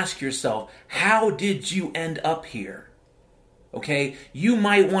and ask yourself, how did you end up here? Okay, you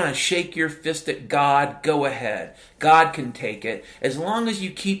might want to shake your fist at God. Go ahead. God can take it. As long as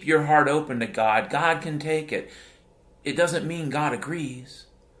you keep your heart open to God, God can take it. It doesn't mean God agrees,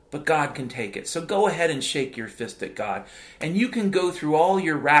 but God can take it. So go ahead and shake your fist at God. And you can go through all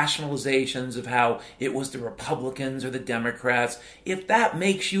your rationalizations of how it was the Republicans or the Democrats. If that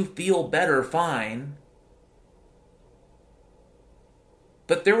makes you feel better, fine.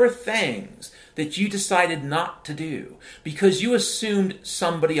 But there were things that you decided not to do because you assumed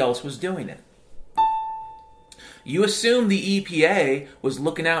somebody else was doing it. You assumed the EPA was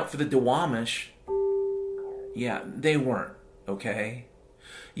looking out for the Duwamish. Yeah, they weren't, okay?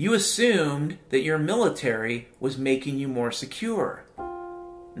 You assumed that your military was making you more secure.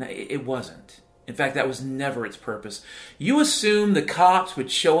 No, it wasn't. In fact, that was never its purpose. You assumed the cops would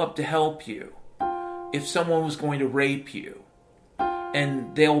show up to help you if someone was going to rape you.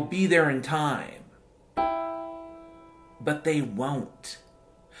 And they'll be there in time. But they won't.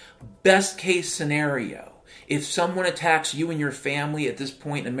 Best case scenario, if someone attacks you and your family at this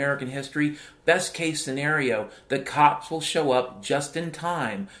point in American history, best case scenario, the cops will show up just in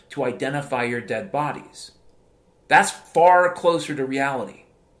time to identify your dead bodies. That's far closer to reality.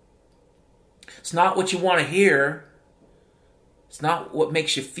 It's not what you want to hear. It's not what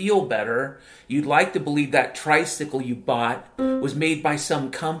makes you feel better. You'd like to believe that tricycle you bought was made by some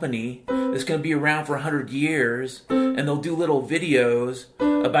company that's going to be around for 100 years, and they'll do little videos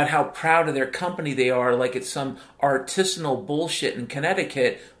about how proud of their company they are, like it's some artisanal bullshit in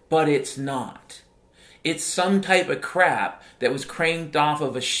Connecticut, but it's not. It's some type of crap that was cranked off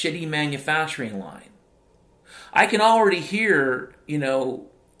of a shitty manufacturing line. I can already hear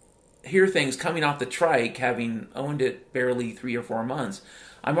things coming off the trike, having owned it barely 3 or 4 months.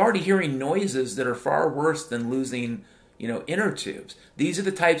 I'm already hearing noises that are far worse than losing, inner tubes. These are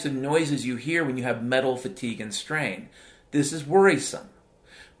the types of noises you hear when you have metal fatigue and strain. This is worrisome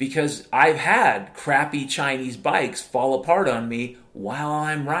because I've had crappy Chinese bikes fall apart on me while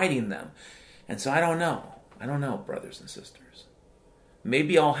I'm riding them. And so I don't know, brothers and sisters.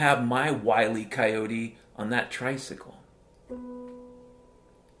 Maybe I'll have my Wile E. Coyote on that tricycle.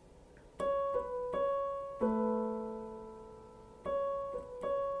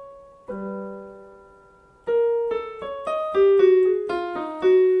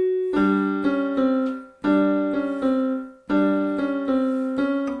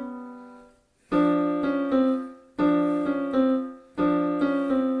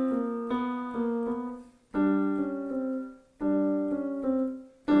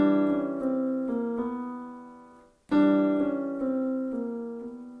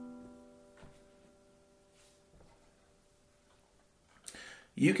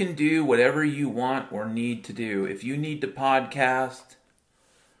 You can do whatever you want or need to do. If you need to podcast,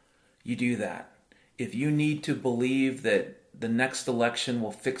 you do that. If you need to believe that the next election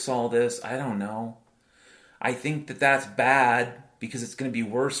will fix all this. I don't know. I think that that's bad because it's going to be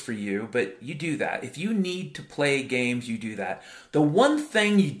worse for you, but you do that. If you need to play games, you do that. The one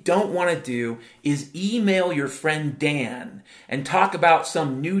thing you don't want to do is email your friend Dan and talk about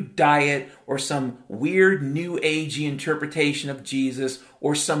some new diet or some weird new agey interpretation of Jesus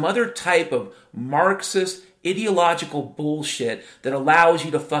or some other type of Marxist ideological bullshit that allows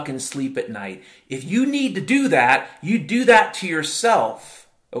you to fucking sleep at night. If you need to do that, you do that to yourself.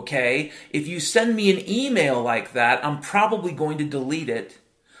 Okay, if you send me an email like that, I'm probably going to delete it.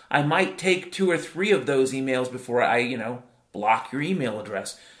 I might take 2 or 3 of those emails before I, block your email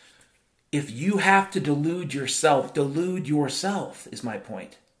address. If you have to delude yourself is my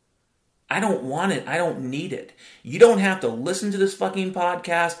point. I don't want it. I don't need it. You don't have to listen to this fucking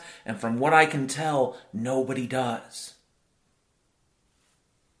podcast, and from what I can tell, nobody does.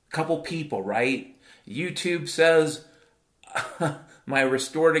 Couple people, right? YouTube says... my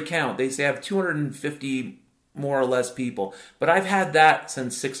restored account, they say I have 250 more or less people, but I've had that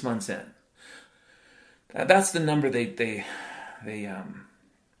since 6 months in. That's the number they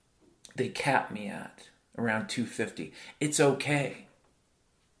cap me at, around 250. It's okay,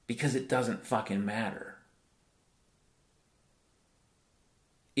 because it doesn't fucking matter.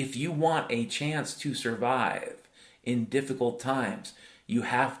 If you want a chance to survive in difficult times, you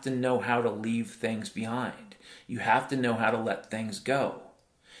have to know how to leave things behind. You have to know how to let things go.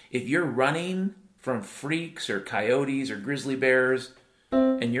 If you're running from freaks or coyotes or grizzly bears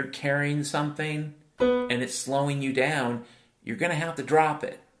and you're carrying something and it's slowing you down, you're going to have to drop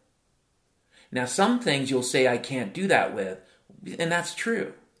it. Now, some things you'll say I can't do that with, and that's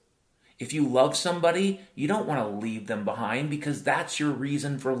true. If you love somebody, you don't want to leave them behind because that's your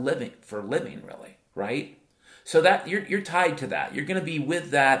reason for living really, right? So that you're tied to that. You're going to be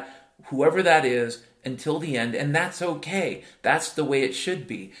with that, whoever that is, until the end, and that's okay. That's the way it should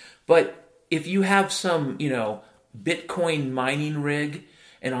be. But if you have some, Bitcoin mining rig,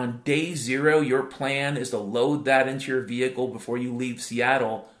 and on day 0 your plan is to load that into your vehicle before you leave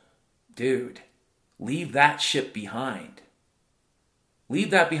Seattle, dude, leave that shit behind. Leave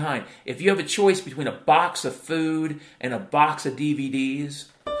that behind. If you have a choice between a box of food and a box of DVDs,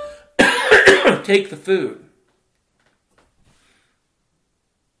 take the food.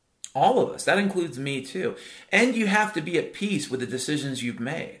 All of us. That includes me too. And you have to be at peace with the decisions you've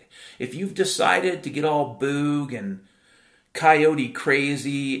made. If you've decided to get all boog and coyote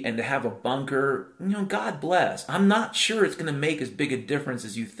crazy and to have a bunker, God bless. I'm not sure it's going to make as big a difference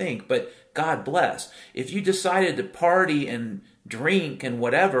as you think, but God bless. If you decided to party and drink and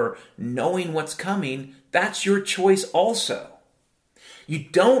whatever, knowing what's coming, that's your choice also. You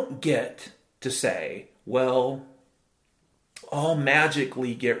don't get to say, well, I'll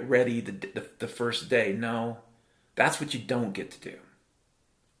magically get ready the first day. No, that's what you don't get to do.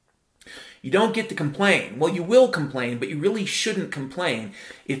 You don't get to complain. Well, you will complain, but you really shouldn't complain.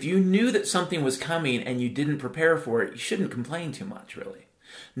 If you knew that something was coming and you didn't prepare for it, you shouldn't complain too much, really.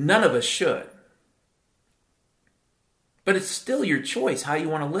 None of us should. But it's still your choice how you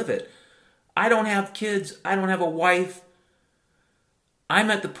want to live it. I don't have kids. I don't have a wife. I'm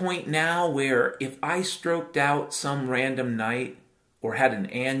at the point now where if I stroked out some random night or had an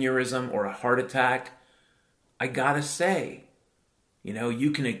aneurysm or a heart attack, I gotta say,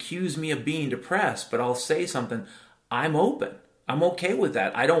 you can accuse me of being depressed, but I'll say something. I'm open. I'm okay with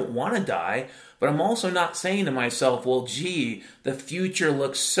that. I don't want to die, but I'm also not saying to myself, well, gee, the future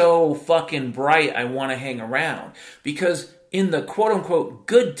looks so fucking bright, I want to hang around. Because in the quote-unquote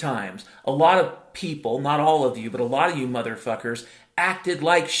good times, a lot of people, not all of you, but a lot of you motherfuckers, acted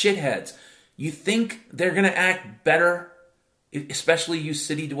like shitheads. You think they're going to act better, especially you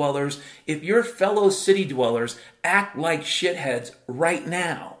city dwellers? If your fellow city dwellers act like shitheads right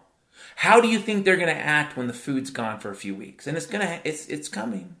now, how do you think they're going to act when the food's gone for a few weeks? And it's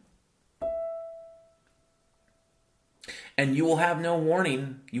coming. And you will have no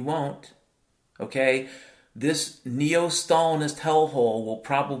warning. You won't. Okay? This neo-Stalinist hellhole will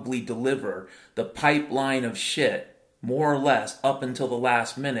probably deliver the pipeline of shit, more or less, up until the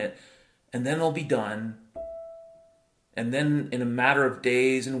last minute, and then it'll be done. And then in a matter of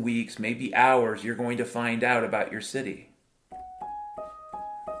days and weeks, maybe hours, you're going to find out about your city.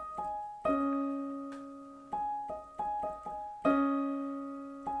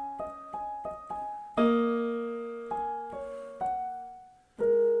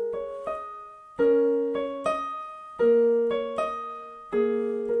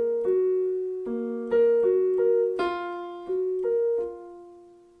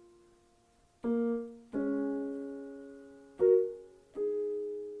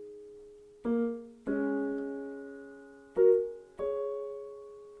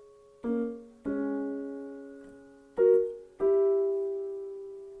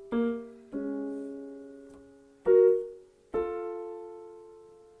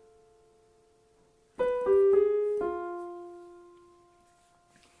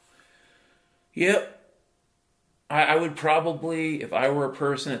 Yep. I would probably, if I were a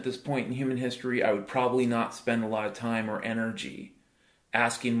person at this point in human history, I would probably not spend a lot of time or energy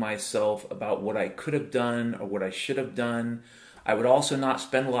asking myself about what I could have done or what I should have done. I would also not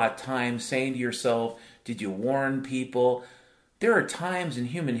spend a lot of time saying to yourself, did you warn people? There are times in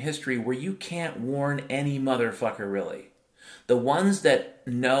human history where you can't warn any motherfucker, really. The ones that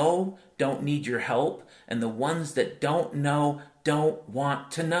know don't need your help, and the ones that don't know don't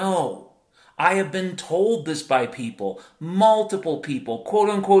want to know. I have been told this by people, multiple people, quote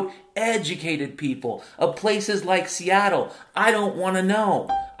unquote, educated people of places like Seattle. I don't want to know.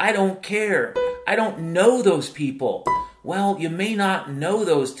 I don't care. I don't know those people. Well, you may not know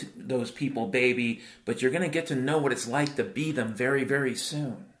those people, baby, but you're going to get to know what it's like to be them very, very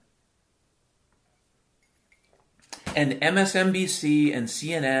soon. And MSNBC and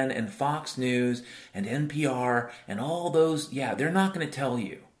CNN and Fox News and NPR and all those, yeah, they're not going to tell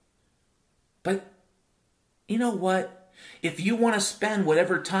you. But you know what? If you want to spend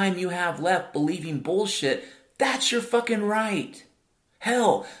whatever time you have left believing bullshit, that's your fucking right.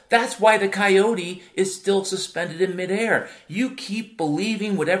 Hell, that's why the Coyote is still suspended in midair. You keep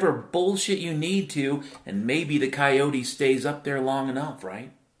believing whatever bullshit you need to, and maybe the Coyote stays up there long enough,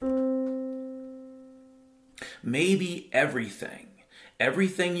 right? Maybe everything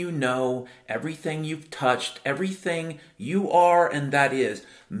you know, everything you've touched, everything you are and that is,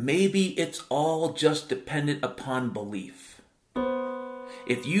 maybe it's all just dependent upon belief.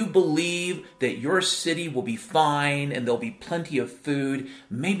 If you believe that your city will be fine and there'll be plenty of food,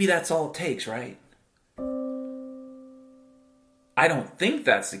 maybe that's all it takes, right? I don't think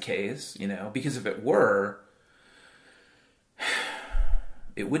that's the case, because if it were,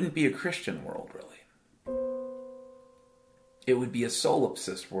 it wouldn't be a Christian world, really. It would be a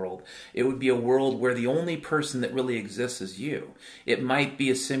solipsist world. It would be a world where the only person that really exists is you. It might be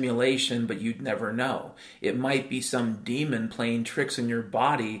a simulation, but you'd never know. It might be some demon playing tricks in your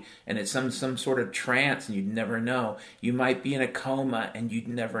body, and it's some sort of trance, and you'd never know. You might be in a coma, and you'd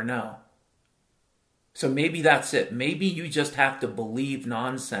never know. So maybe that's it. Maybe you just have to believe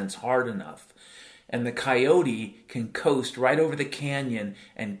nonsense hard enough, and the Coyote can coast right over the canyon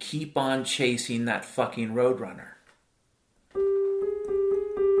and keep on chasing that fucking roadrunner.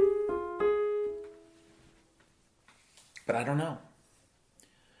 But I don't know.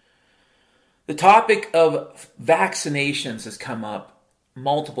 The topic of vaccinations has come up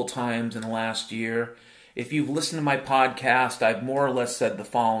multiple times in the last year. If you've listened to my podcast, I've more or less said the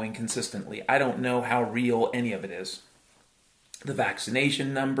following consistently. I don't know how real any of it is. The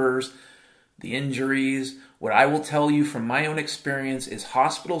vaccination numbers, the injuries. What I will tell you from my own experience is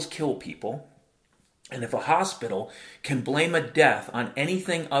hospitals kill people. And if a hospital can blame a death on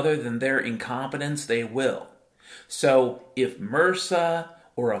anything other than their incompetence, they will. So if MRSA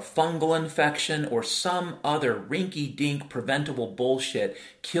or a fungal infection or some other rinky-dink preventable bullshit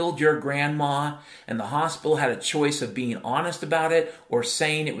killed your grandma and the hospital had a choice of being honest about it or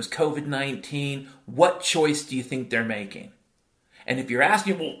saying it was COVID-19, what choice do you think they're making? And if you're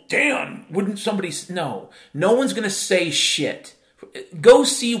asking, well, Dan, wouldn't somebody... No one's going to say shit. Go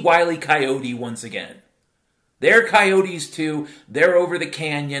see Wile E. Coyote once again. They're coyotes too. They're over the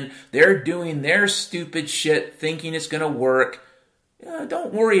canyon. They're doing their stupid shit, thinking it's going to work.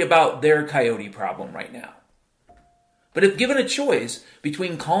 Don't worry about their coyote problem right now. But if given a choice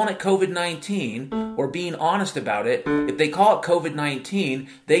between calling it COVID-19 or being honest about it, if they call it COVID-19,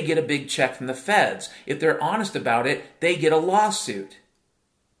 they get a big check from the feds. If they're honest about it, they get a lawsuit.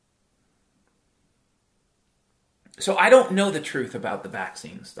 So I don't know the truth about the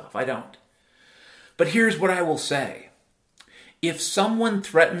vaccine stuff. I don't. But here's what I will say. If someone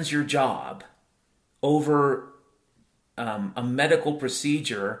threatens your job over a medical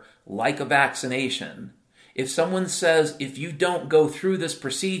procedure like a vaccination, if someone says, if you don't go through this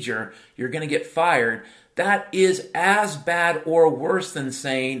procedure, you're going to get fired, that is as bad or worse than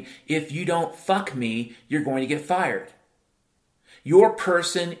saying, if you don't fuck me, you're going to get fired. Your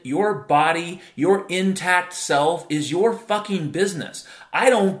person, your body, your intact self is your fucking business. I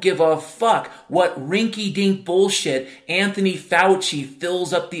don't give a fuck what rinky-dink bullshit Anthony Fauci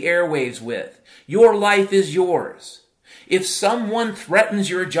fills up the airwaves with. Your life is yours. If someone threatens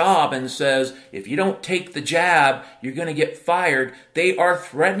your job and says, if you don't take the jab, you're going to get fired, they are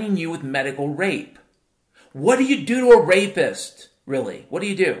threatening you with medical rape. What do you do to a rapist, really? What do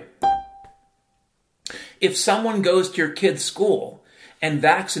you do? If someone goes to your kid's school and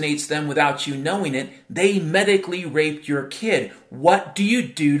vaccinates them without you knowing it, they medically raped your kid. What do you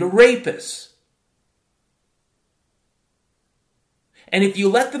do to rapists? And if you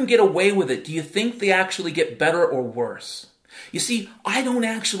let them get away with it, do you think they actually get better or worse? You see, I don't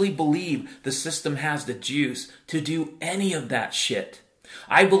actually believe the system has the juice to do any of that shit.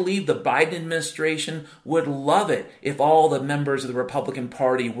 I believe the Biden administration would love it if all the members of the Republican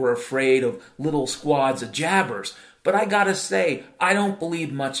Party were afraid of little squads of jabbers. But I gotta say, I don't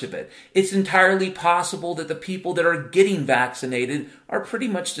believe much of it. It's entirely possible that the people that are getting vaccinated are pretty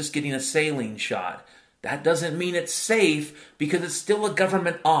much just getting a saline shot. That doesn't mean it's safe because it's still a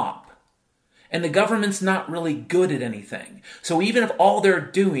government op. And the government's not really good at anything. So even if all they're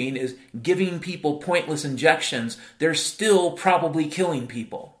doing is giving people pointless injections, they're still probably killing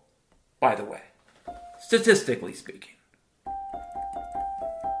people, by the way, statistically speaking.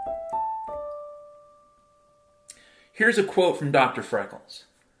 Here's a quote from Dr. Freckles.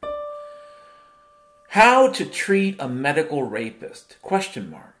 How to treat a medical rapist?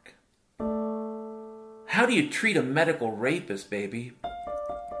 Question mark. How do you treat a medical rapist, baby?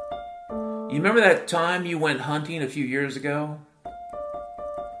 You remember that time you went hunting a few years ago?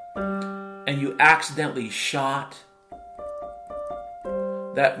 And you accidentally shot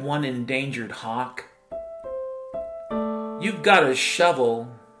that one endangered hawk? You've got a shovel.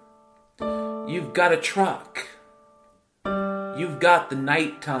 You've got a truck. You've got the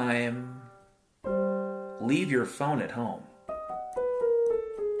nighttime. Leave your phone at home.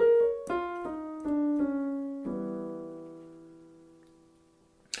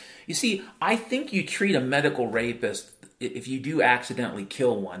 You see, I think you treat a medical rapist, if you do accidentally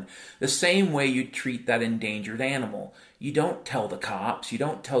kill one, the same way you treat that endangered animal. You don't tell the cops, you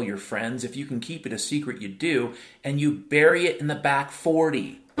don't tell your friends. If you can keep it a secret, you do, and you bury it in the back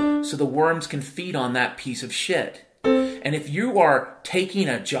 40 so the worms can feed on that piece of shit. And if you are taking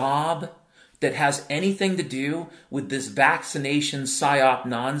a job that has anything to do with this vaccination psyop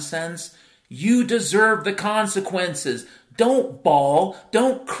nonsense, you deserve the consequences. Don't bawl.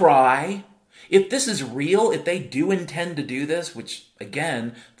 Don't cry. If this is real, if they do intend to do this, which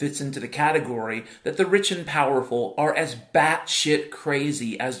again fits into the category that the rich and powerful are as batshit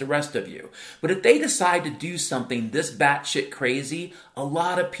crazy as the rest of you. But if they decide to do something this batshit crazy, a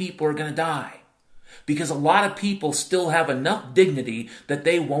lot of people are going to die. Because a lot of people still have enough dignity that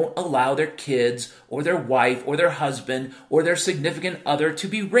they won't allow their kids or their wife or their husband or their significant other to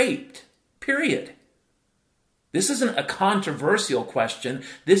be raped. Period. This isn't a controversial question.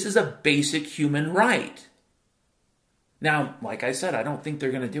 This is a basic human right. Now, like I said, I don't think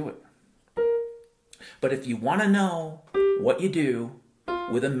they're going to do it. But if you want to know what you do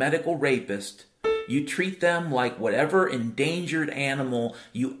with a medical rapist, you treat them like whatever endangered animal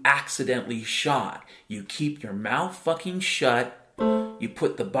you accidentally shot. You keep your mouth fucking shut. You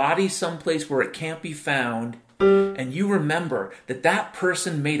put the body someplace where it can't be found. And you remember that that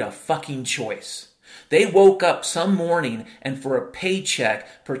person made a fucking choice. They woke up some morning and for a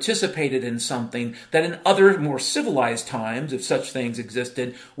paycheck participated in something that in other more civilized times, if such things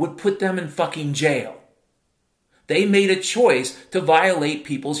existed, would put them in fucking jail. They made a choice to violate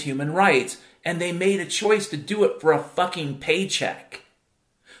people's human rights, and they made a choice to do it for a fucking paycheck.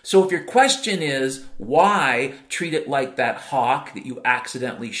 So if your question is, why treat it like that hawk that you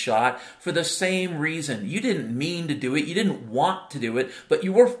accidentally shot? For the same reason. You didn't mean to do it. You didn't want to do it, but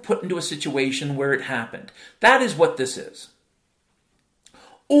you were put into a situation where it happened. That is what this is.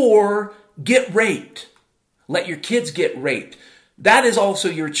 Or get raped. Let your kids get raped. That is also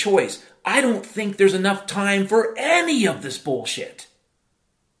your choice. I don't think there's enough time for any of this bullshit.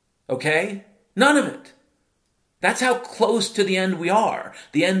 Okay? None of it. That's how close to the end we are.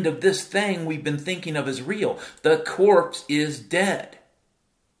 The end of this thing we've been thinking of as real. The corpse is dead.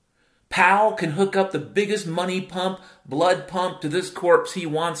 Powell can hook up the biggest money pump, blood pump to this corpse he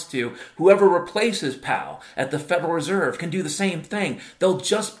wants to. Whoever replaces Powell at the Federal Reserve can do the same thing. They'll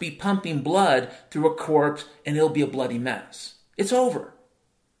just be pumping blood through a corpse and it'll be a bloody mess. It's over.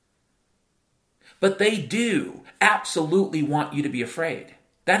 But they do absolutely want you to be afraid.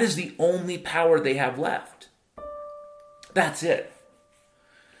 That is the only power they have left. That's it.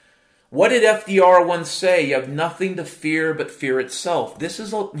 What did FDR once say? You have nothing to fear but fear itself. This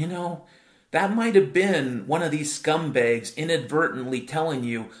is, that might have been one of these scumbags inadvertently telling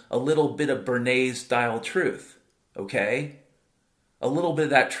you a little bit of Bernays-style truth. Okay? A little bit of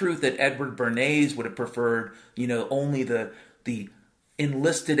that truth that Edward Bernays would have preferred, only the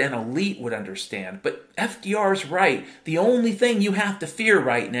enlisted and elite would understand. But FDR's right. The only thing you have to fear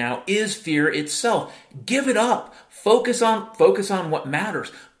right now is fear itself. Give it up. Focus on what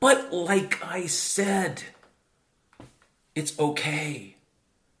matters. But like I said, it's okay.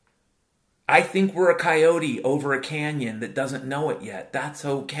 I think we're a coyote over a canyon that doesn't know it yet. That's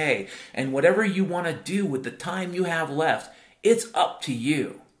okay. And whatever you want to do with the time you have left, it's up to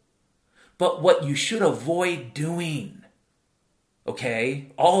you. But what you should avoid doing okay,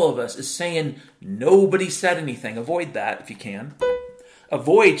 all of us, is saying nobody said anything. Avoid that if you can.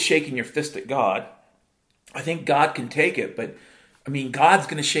 Avoid shaking your fist at God. I think God can take it, but God's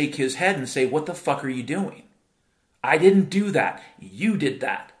going to shake his head and say, what the fuck are you doing? I didn't do that. You did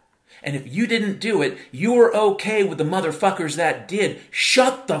that. And if you didn't do it, you were okay with the motherfuckers that did.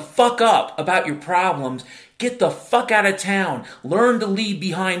 Shut the fuck up about your problems. Get the fuck out of town. Learn to leave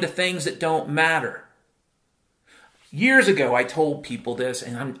behind the things that don't matter. Years ago, I told people this,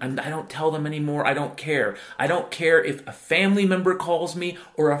 and I don't tell them anymore. I don't care. I don't care if a family member calls me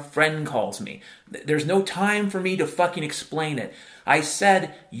or a friend calls me. There's no time for me to fucking explain it. I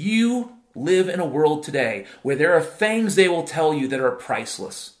said, you live in a world today where there are things they will tell you that are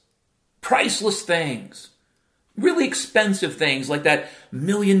priceless. Priceless things. Really expensive things like that $1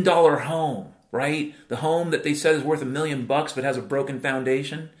 million home, right? The home that they said is worth $1 million but has a broken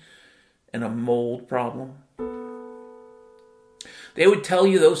foundation and a mold problem. They would tell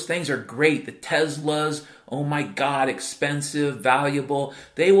you those things are great. The Teslas, oh my God, expensive, valuable.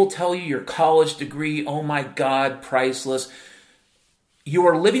 They will tell you your college degree, oh my God, priceless. You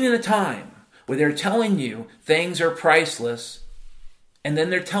are living in a time where they're telling you things are priceless, and then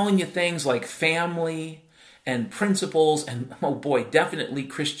they're telling you things like family and principles and, oh boy, definitely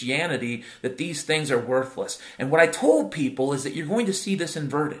Christianity, that these things are worthless. And what I told people is that you're going to see this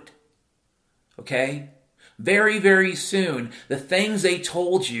inverted. Okay? Very, very soon, the things they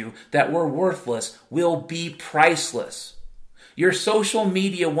told you that were worthless will be priceless. Your social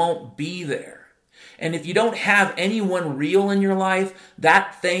media won't be there. And if you don't have anyone real in your life,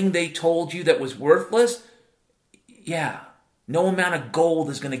 that thing they told you that was worthless, yeah, no amount of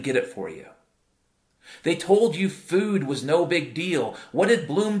gold is going to get it for you. They told you food was no big deal. What did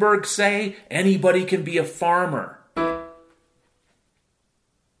Bloomberg say? Anybody can be a farmer.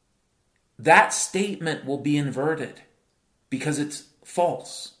 That statement will be inverted because it's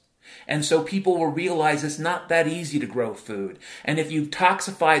false. And so people will realize it's not that easy to grow food. And if you've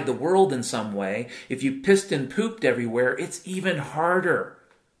toxified the world in some way, if you pissed and pooped everywhere, it's even harder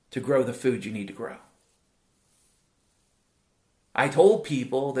to grow the food you need to grow. I told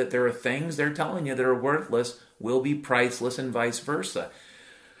people that there are things they're telling you that are worthless, will be priceless, and vice versa.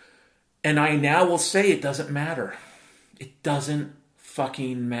 And I now will say it doesn't matter. It doesn't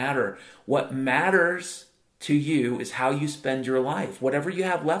fucking matter. What matters to you is how you spend your life, whatever you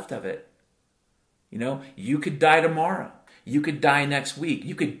have left of it. You know, you could die tomorrow. You could die next week.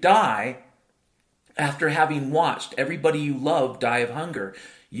 You could die after having watched everybody you love die of hunger.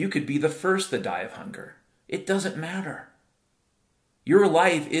 You could be the first to die of hunger. It doesn't matter. Your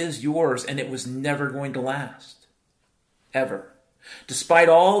life is yours, and it was never going to last. Ever. Despite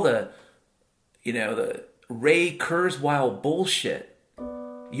all the Ray Kurzweil bullshit,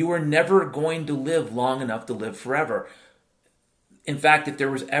 you are never going to live long enough to live forever. In fact, if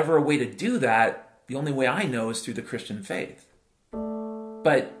there was ever a way to do that, the only way I know is through the Christian faith.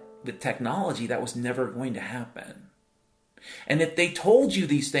 But with technology, that was never going to happen. And if they told you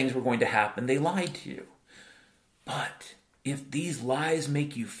these things were going to happen, they lied to you. But if these lies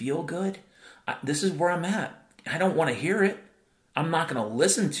make you feel good, this is where I'm at. I don't want to hear it. I'm not going to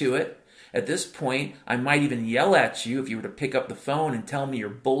listen to it. At this point, I might even yell at you if you were to pick up the phone and tell me your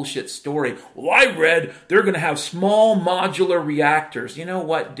bullshit story. Well, I read they're going to have small modular reactors. You know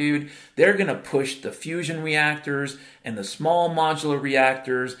what, dude? They're going to push the fusion reactors and the small modular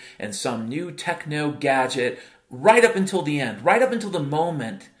reactors and some new techno gadget right up until the end, right up until the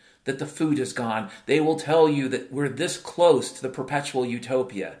moment that the food is gone. They will tell you that we're this close to the perpetual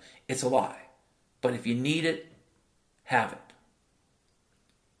utopia. It's a lie. But if you need it, have it.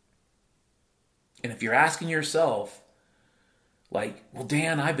 And if you're asking yourself, like, well,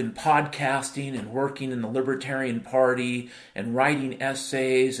 Dan, I've been podcasting and working in the Libertarian Party and writing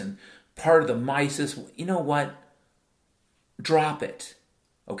essays and part of the Mises, you know what? Drop it.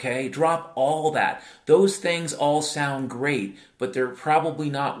 Okay? Drop all that. Those things all sound great, but they're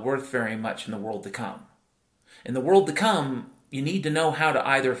probably not worth very much in the world to come. In the world to come, you need to know how to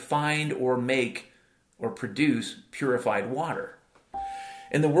either find or make or produce purified water.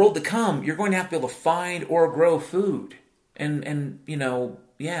 In the world to come, you're going to have to be able to find or grow food. And In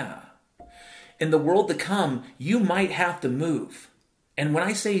the world to come, you might have to move. And when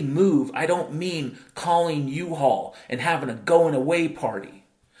I say move, I don't mean calling U-Haul and having a going away party.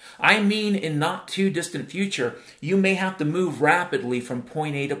 I mean, in not too distant future, you may have to move rapidly from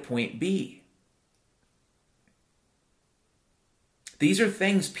point A to point B. These are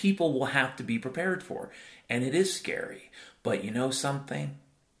things people will have to be prepared for. And it is scary. But you know something?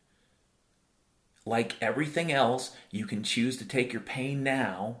 Like everything else, you can choose to take your pain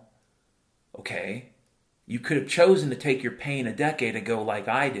now. Okay? You could have chosen to take your pain a decade ago like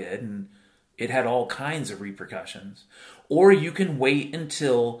I did, and it had all kinds of repercussions. Or you can wait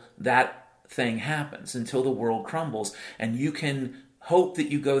until that thing happens, until the world crumbles, and you can hope that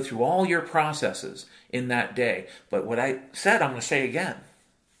you go through all your processes in that day. But what I said, I'm going to say again.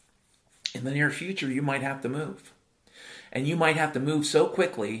 In the near future, you might have to move. And you might have to move so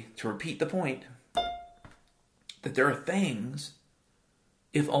quickly, to repeat the point, that there are things,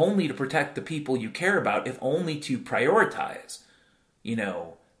 if only to protect the people you care about, if only to prioritize,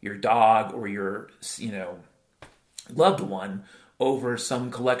 your dog or your, loved one over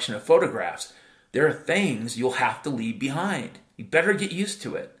some collection of photographs. There are things you'll have to leave behind. You better get used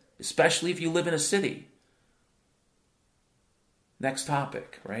to it, especially if you live in a city. Next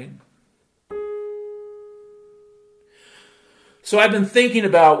topic, right? So I've been thinking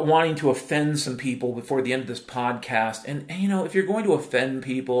about wanting to offend some people before the end of this podcast. And if you're going to offend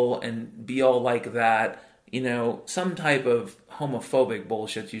people and be all like that, some type of homophobic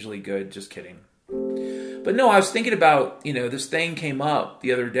bullshit's usually good. Just kidding. But no, I was thinking about, this thing came up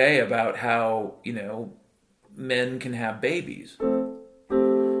the other day about how, men can have babies.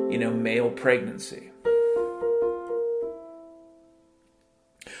 Male pregnancy.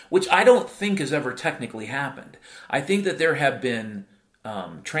 Which I don't think has ever technically happened. I think that there have been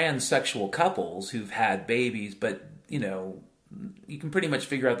transsexual couples who've had babies, but, you can pretty much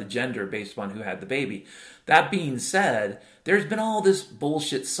figure out the gender based on who had the baby. That being said, there's been all this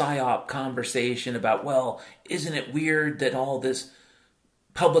bullshit psyop conversation about, well, isn't it weird that all this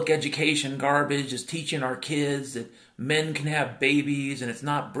public education garbage is teaching our kids that men can have babies and it's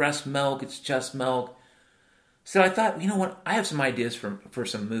not breast milk, it's chest milk. So I thought, you know what? I have some ideas for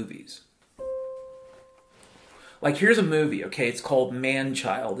some movies. Like, here's a movie, okay? It's called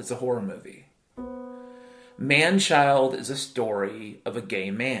Man-Child. It's a horror movie. Man-Child is a story of a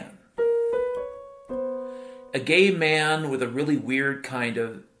gay man. A gay man with a really weird kind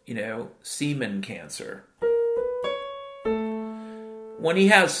of, semen cancer. When he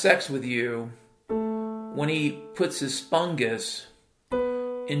has sex with you, when he puts his fungus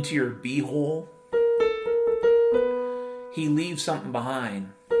into your beehole, he leaves something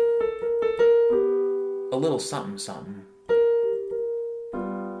behind. A little something, something.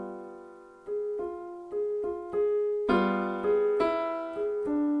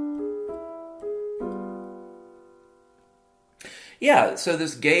 Yeah, so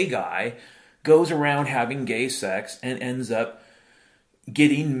this gay guy goes around having gay sex and ends up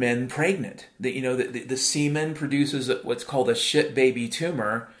getting men pregnant. The semen produces what's called a shit baby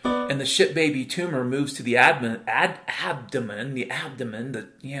tumor, and the shit baby tumor moves to the abdomen,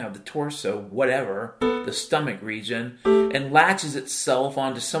 the torso, whatever, the stomach region, and latches itself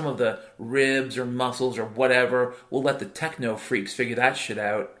onto some of the ribs or muscles or whatever. We'll let the techno freaks figure that shit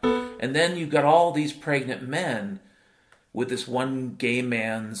out. And then you've got all these pregnant men with this one gay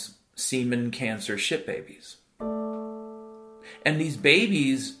man's semen cancer shit babies. And these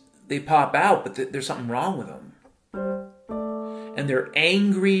babies, they pop out, but there's something wrong with them. And they're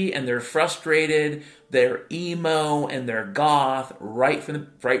angry, and they're frustrated, they're emo, and they're goth right from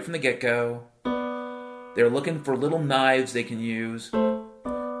the get-go. They're looking for little knives they can use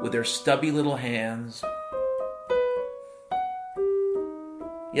with their stubby little hands.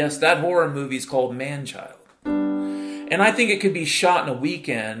 Yes, that horror movie's called Man-Child. And I think it could be shot in a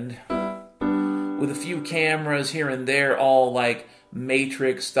weekend with a few cameras here and there, all like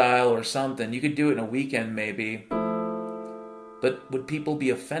Matrix style or something. You could do it in a weekend maybe. But would people be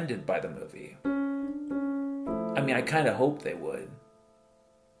offended by the movie? I mean, I kind of hope they would.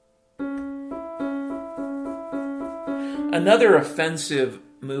 Another offensive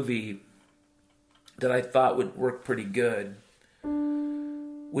movie that I thought would work pretty good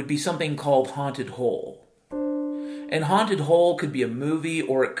would be something called Haunted Hole. And Haunted Hole could be a movie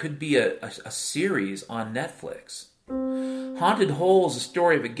or it could be a series on Netflix. Haunted Hole is a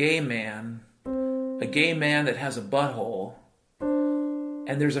story of a gay man that has a butthole,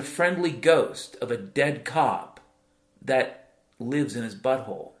 and there's a friendly ghost of a dead cop that lives in his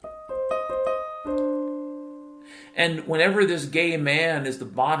butthole. And whenever this gay man is the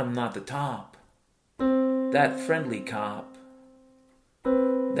bottom, not the top, that friendly cop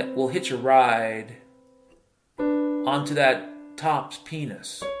that will hitch a ride onto that top's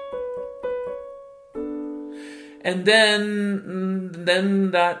penis. And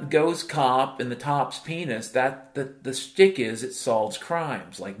then that ghost cop and the top's penis, the stick is it solves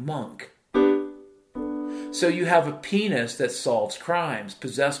crimes, like Monk. So you have a penis that solves crimes,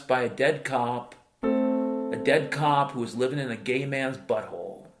 possessed by a dead cop who is living in a gay man's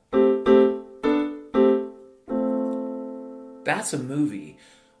butthole. That's a movie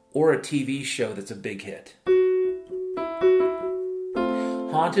or a TV show that's a big hit.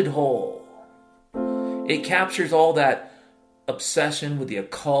 Haunted Hole. It captures all that obsession with the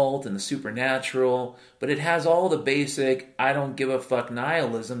occult and the supernatural, but it has all the basic I don't give a fuck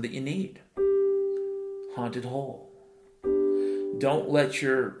nihilism that you need. Haunted Hole. Don't let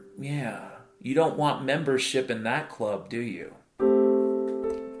you don't want membership in that club, do you?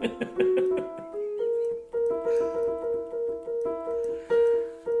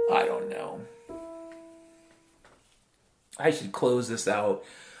 I don't know. I should close this out.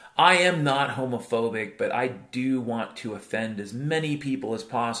 I am not homophobic, but I do want to offend as many people as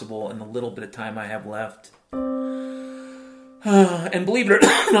possible in the little bit of time I have left. And believe it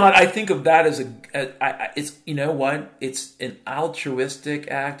or not, I think of that as it's, you know what? It's an altruistic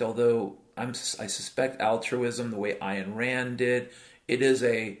act, although I suspect altruism, the way Ayn Rand did, it is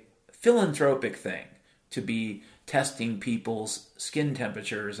a philanthropic thing to be testing people's skin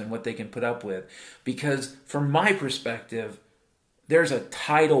temperatures and what they can put up with. Because from my perspective, there's a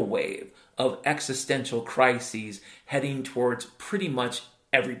tidal wave of existential crises heading towards pretty much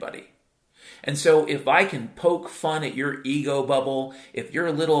everybody. And so if I can poke fun at your ego bubble, if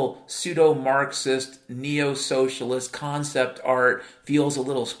your little pseudo-Marxist, neo-socialist concept art feels a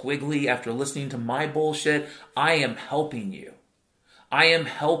little squiggly after listening to my bullshit, I am helping you. I am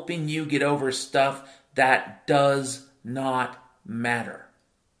helping you get over stuff that does not matter.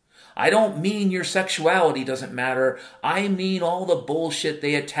 I don't mean your sexuality doesn't matter. I mean all the bullshit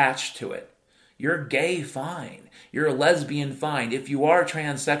they attach to it. You're gay, fine. You're a lesbian, fine. If you are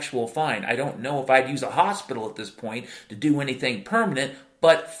transsexual, fine. I don't know if I'd use a hospital at this point to do anything permanent,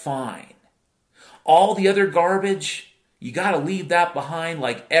 but fine. All the other garbage, you got to leave that behind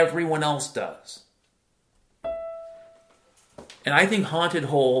like everyone else does. And I think Haunted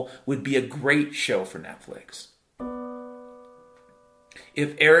Hole would be a great show for Netflix.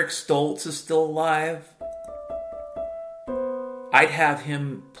 If Eric Stoltz is still alive, I'd have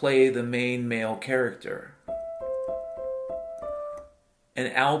him play the main male character.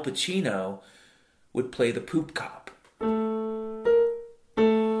 And Al Pacino would play the poop cop.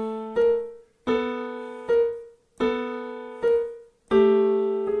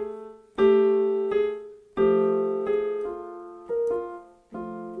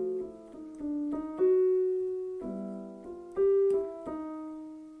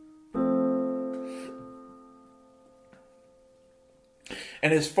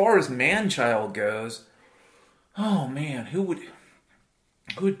 And as far as Man-Child goes, oh man, who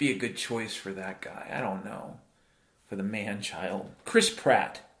would be a good choice for that guy? I don't know. For the Man-Child. Chris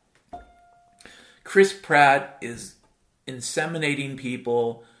Pratt. Chris Pratt is inseminating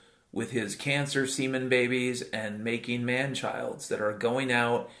people with his cancer semen babies and making man-childs that are going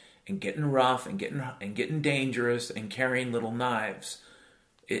out and getting rough and getting dangerous and carrying little knives.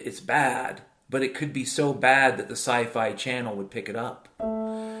 It's bad, but it could be so bad that the Sci-Fi Channel would pick it up.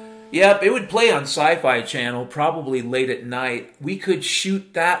 Yep, it would play on Sci-Fi Channel, probably late at night. We could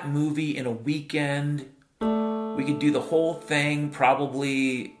shoot that movie in a weekend. We could do the whole thing,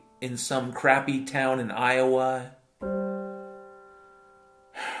 probably in some crappy town in Iowa.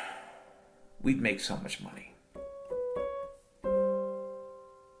 We'd make so much money.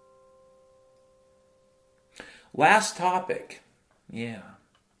 Last topic. Yeah.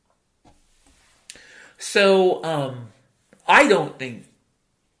 So, I don't think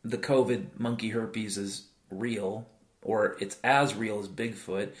the COVID monkey herpes is real, or it's as real as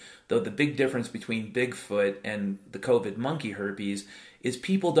Bigfoot, though the big difference between Bigfoot and the COVID monkey herpes is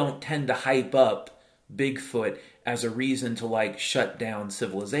people don't tend to hype up Bigfoot as a reason to shut down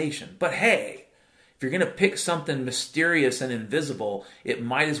civilization. But hey, if you're going to pick something mysterious and invisible, it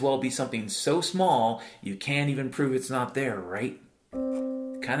might as well be something so small you can't even prove it's not there, right?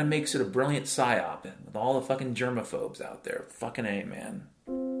 Kind of makes it a brilliant psyop with all the fucking germaphobes out there. Fucking A, man.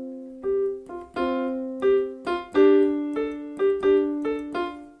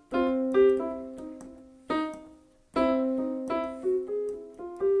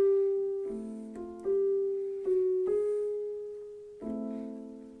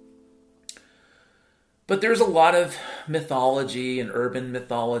 But there's a lot of mythology and urban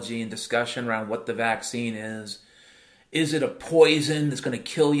mythology and discussion around what the vaccine is. Is it a poison that's going to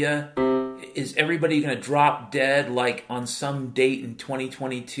kill you? Is everybody going to drop dead on some date in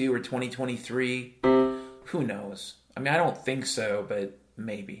 2022 or 2023? Who knows? I mean, I don't think so, but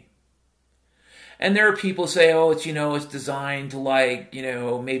maybe. And there are people who say, oh, it's designed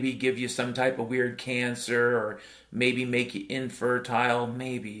to maybe give you some type of weird cancer or maybe make you infertile.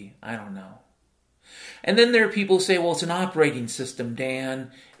 Maybe. I don't know. And then there are people who say, well, it's an operating system,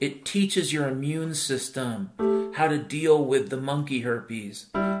 Dan. It teaches your immune system how to deal with the monkey herpes.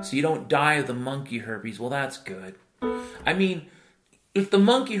 So you don't die of the monkey herpes. Well, that's good. I mean, if the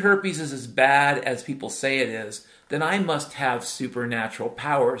monkey herpes is as bad as people say it is, then I must have supernatural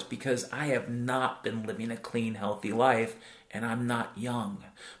powers because I have not been living a clean, healthy life and I'm not young.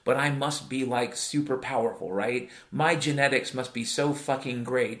 But I must be like super powerful, right? My genetics must be so fucking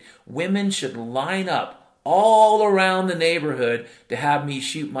great. Women should line up all around the neighborhood to have me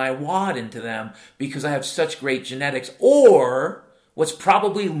shoot my wad into them because I have such great genetics. Or, what's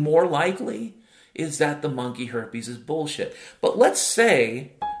probably more likely is that the monkey herpes is bullshit. But let's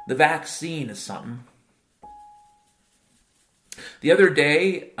say the vaccine is something. The other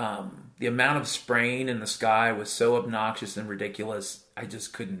day, the amount of spraying in the sky was so obnoxious and ridiculous, I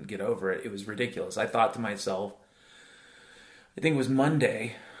just couldn't get over it. It was ridiculous. I thought to myself, I think it was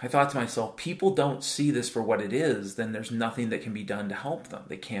Monday, I thought to myself, people don't see this for what it is, then there's nothing that can be done to help them.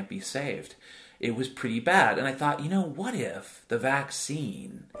 They can't be saved. It was pretty bad. And I thought, what if the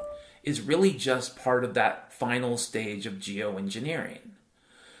vaccine is really just part of that final stage of geoengineering?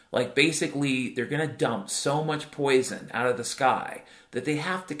 Like, basically, they're going to dump so much poison out of the sky that they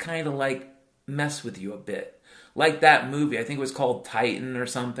have to kind of, like, mess with you a bit. Like that movie, I think it was called Titan or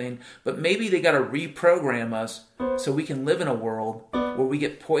something. But maybe they got to reprogram us so we can live in a world where we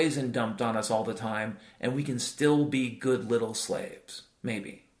get poison dumped on us all the time and we can still be good little slaves.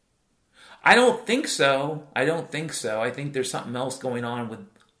 Maybe. I don't think so. I think there's something else going on with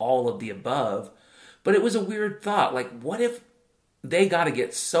all of the above. But it was a weird thought. Like, what if they got to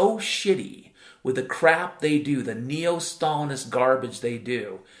get so shitty with the crap they do, the neo-Stalinist garbage they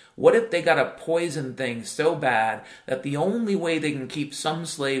do? What if they got to poison things so bad that the only way they can keep some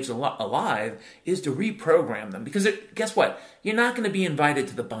slaves alive is to reprogram them? Because guess what? You're not going to be invited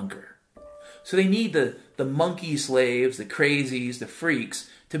to the bunker. So they need the monkey slaves, the crazies, the freaks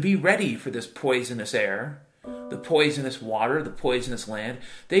to be ready for this poisonous air, the poisonous water, the poisonous land.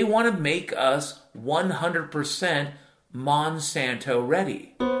 They want to make us 100% Monsanto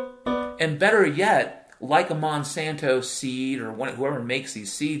ready. And better yet, like a Monsanto seed or whoever makes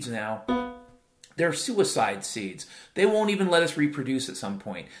these seeds now, they're suicide seeds. They won't even let us reproduce at some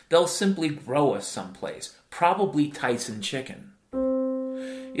point. They'll simply grow us someplace, probably Tyson chicken.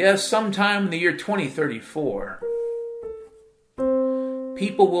 Yes, sometime in the year 2034,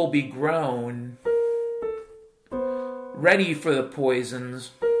 people will be grown ready for the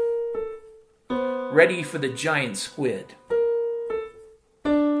poisons, ready for the giant squid.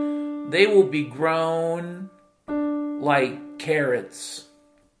 They will be grown like carrots.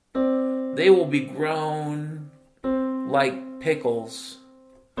 They will be grown like pickles.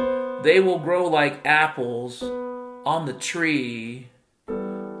 They will grow like apples on the tree.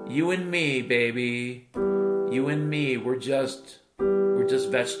 You and me, baby. You and me, we're just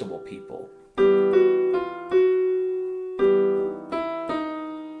vegetable people.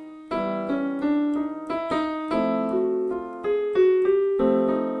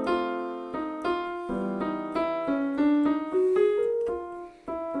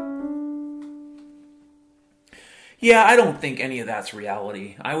 Yeah, I don't think any of that's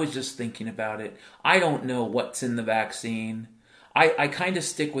reality. I was just thinking about it. I don't know what's in the vaccine. I kind of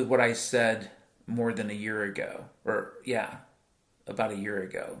stick with what I said more than a year ago. About a year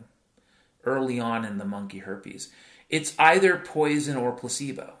ago. Early on in the monkey herpes. It's either poison or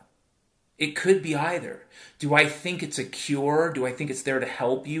placebo. It could be either. Do I think it's a cure? Do I think it's there to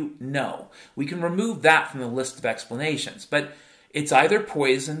help you? No. We can remove that from the list of explanations. But it's either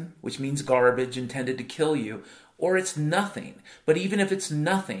poison, which means garbage intended to kill you, or it's nothing. But even if it's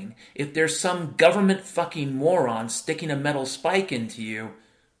nothing, if there's some government fucking moron sticking a metal spike into you,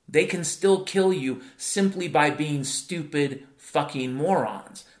 they can still kill you simply by being stupid fucking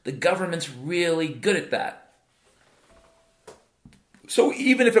morons. The government's really good at that. So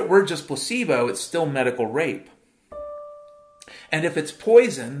even if it were just placebo, it's still medical rape. And if it's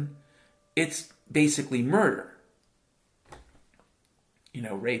poison, it's basically murder.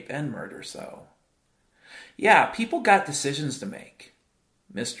 Rape and murder, so. Yeah, people got decisions to make,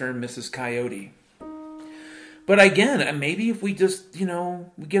 Mr. and Mrs. Coyote. But again, maybe if we just, we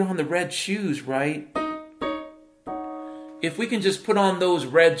get on the red shoes, right? If we can just put on those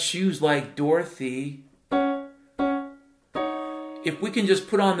red shoes like Dorothy. If we can just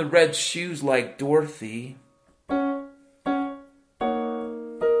put on the red shoes like Dorothy.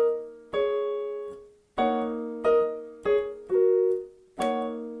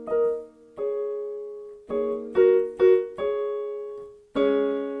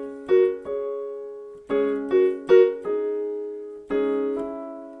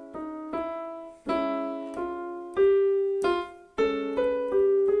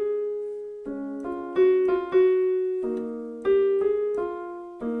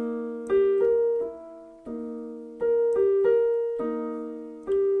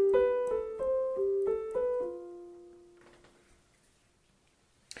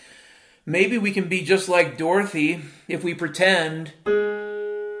 Maybe we can be just like Dorothy if we pretend.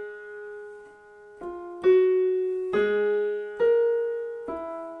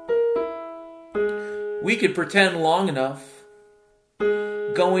 We could pretend long enough,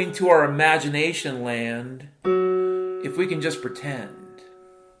 going to our imagination land, if we can just pretend.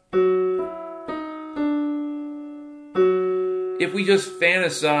 If we just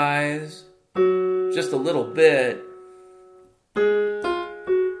fantasize just a little bit,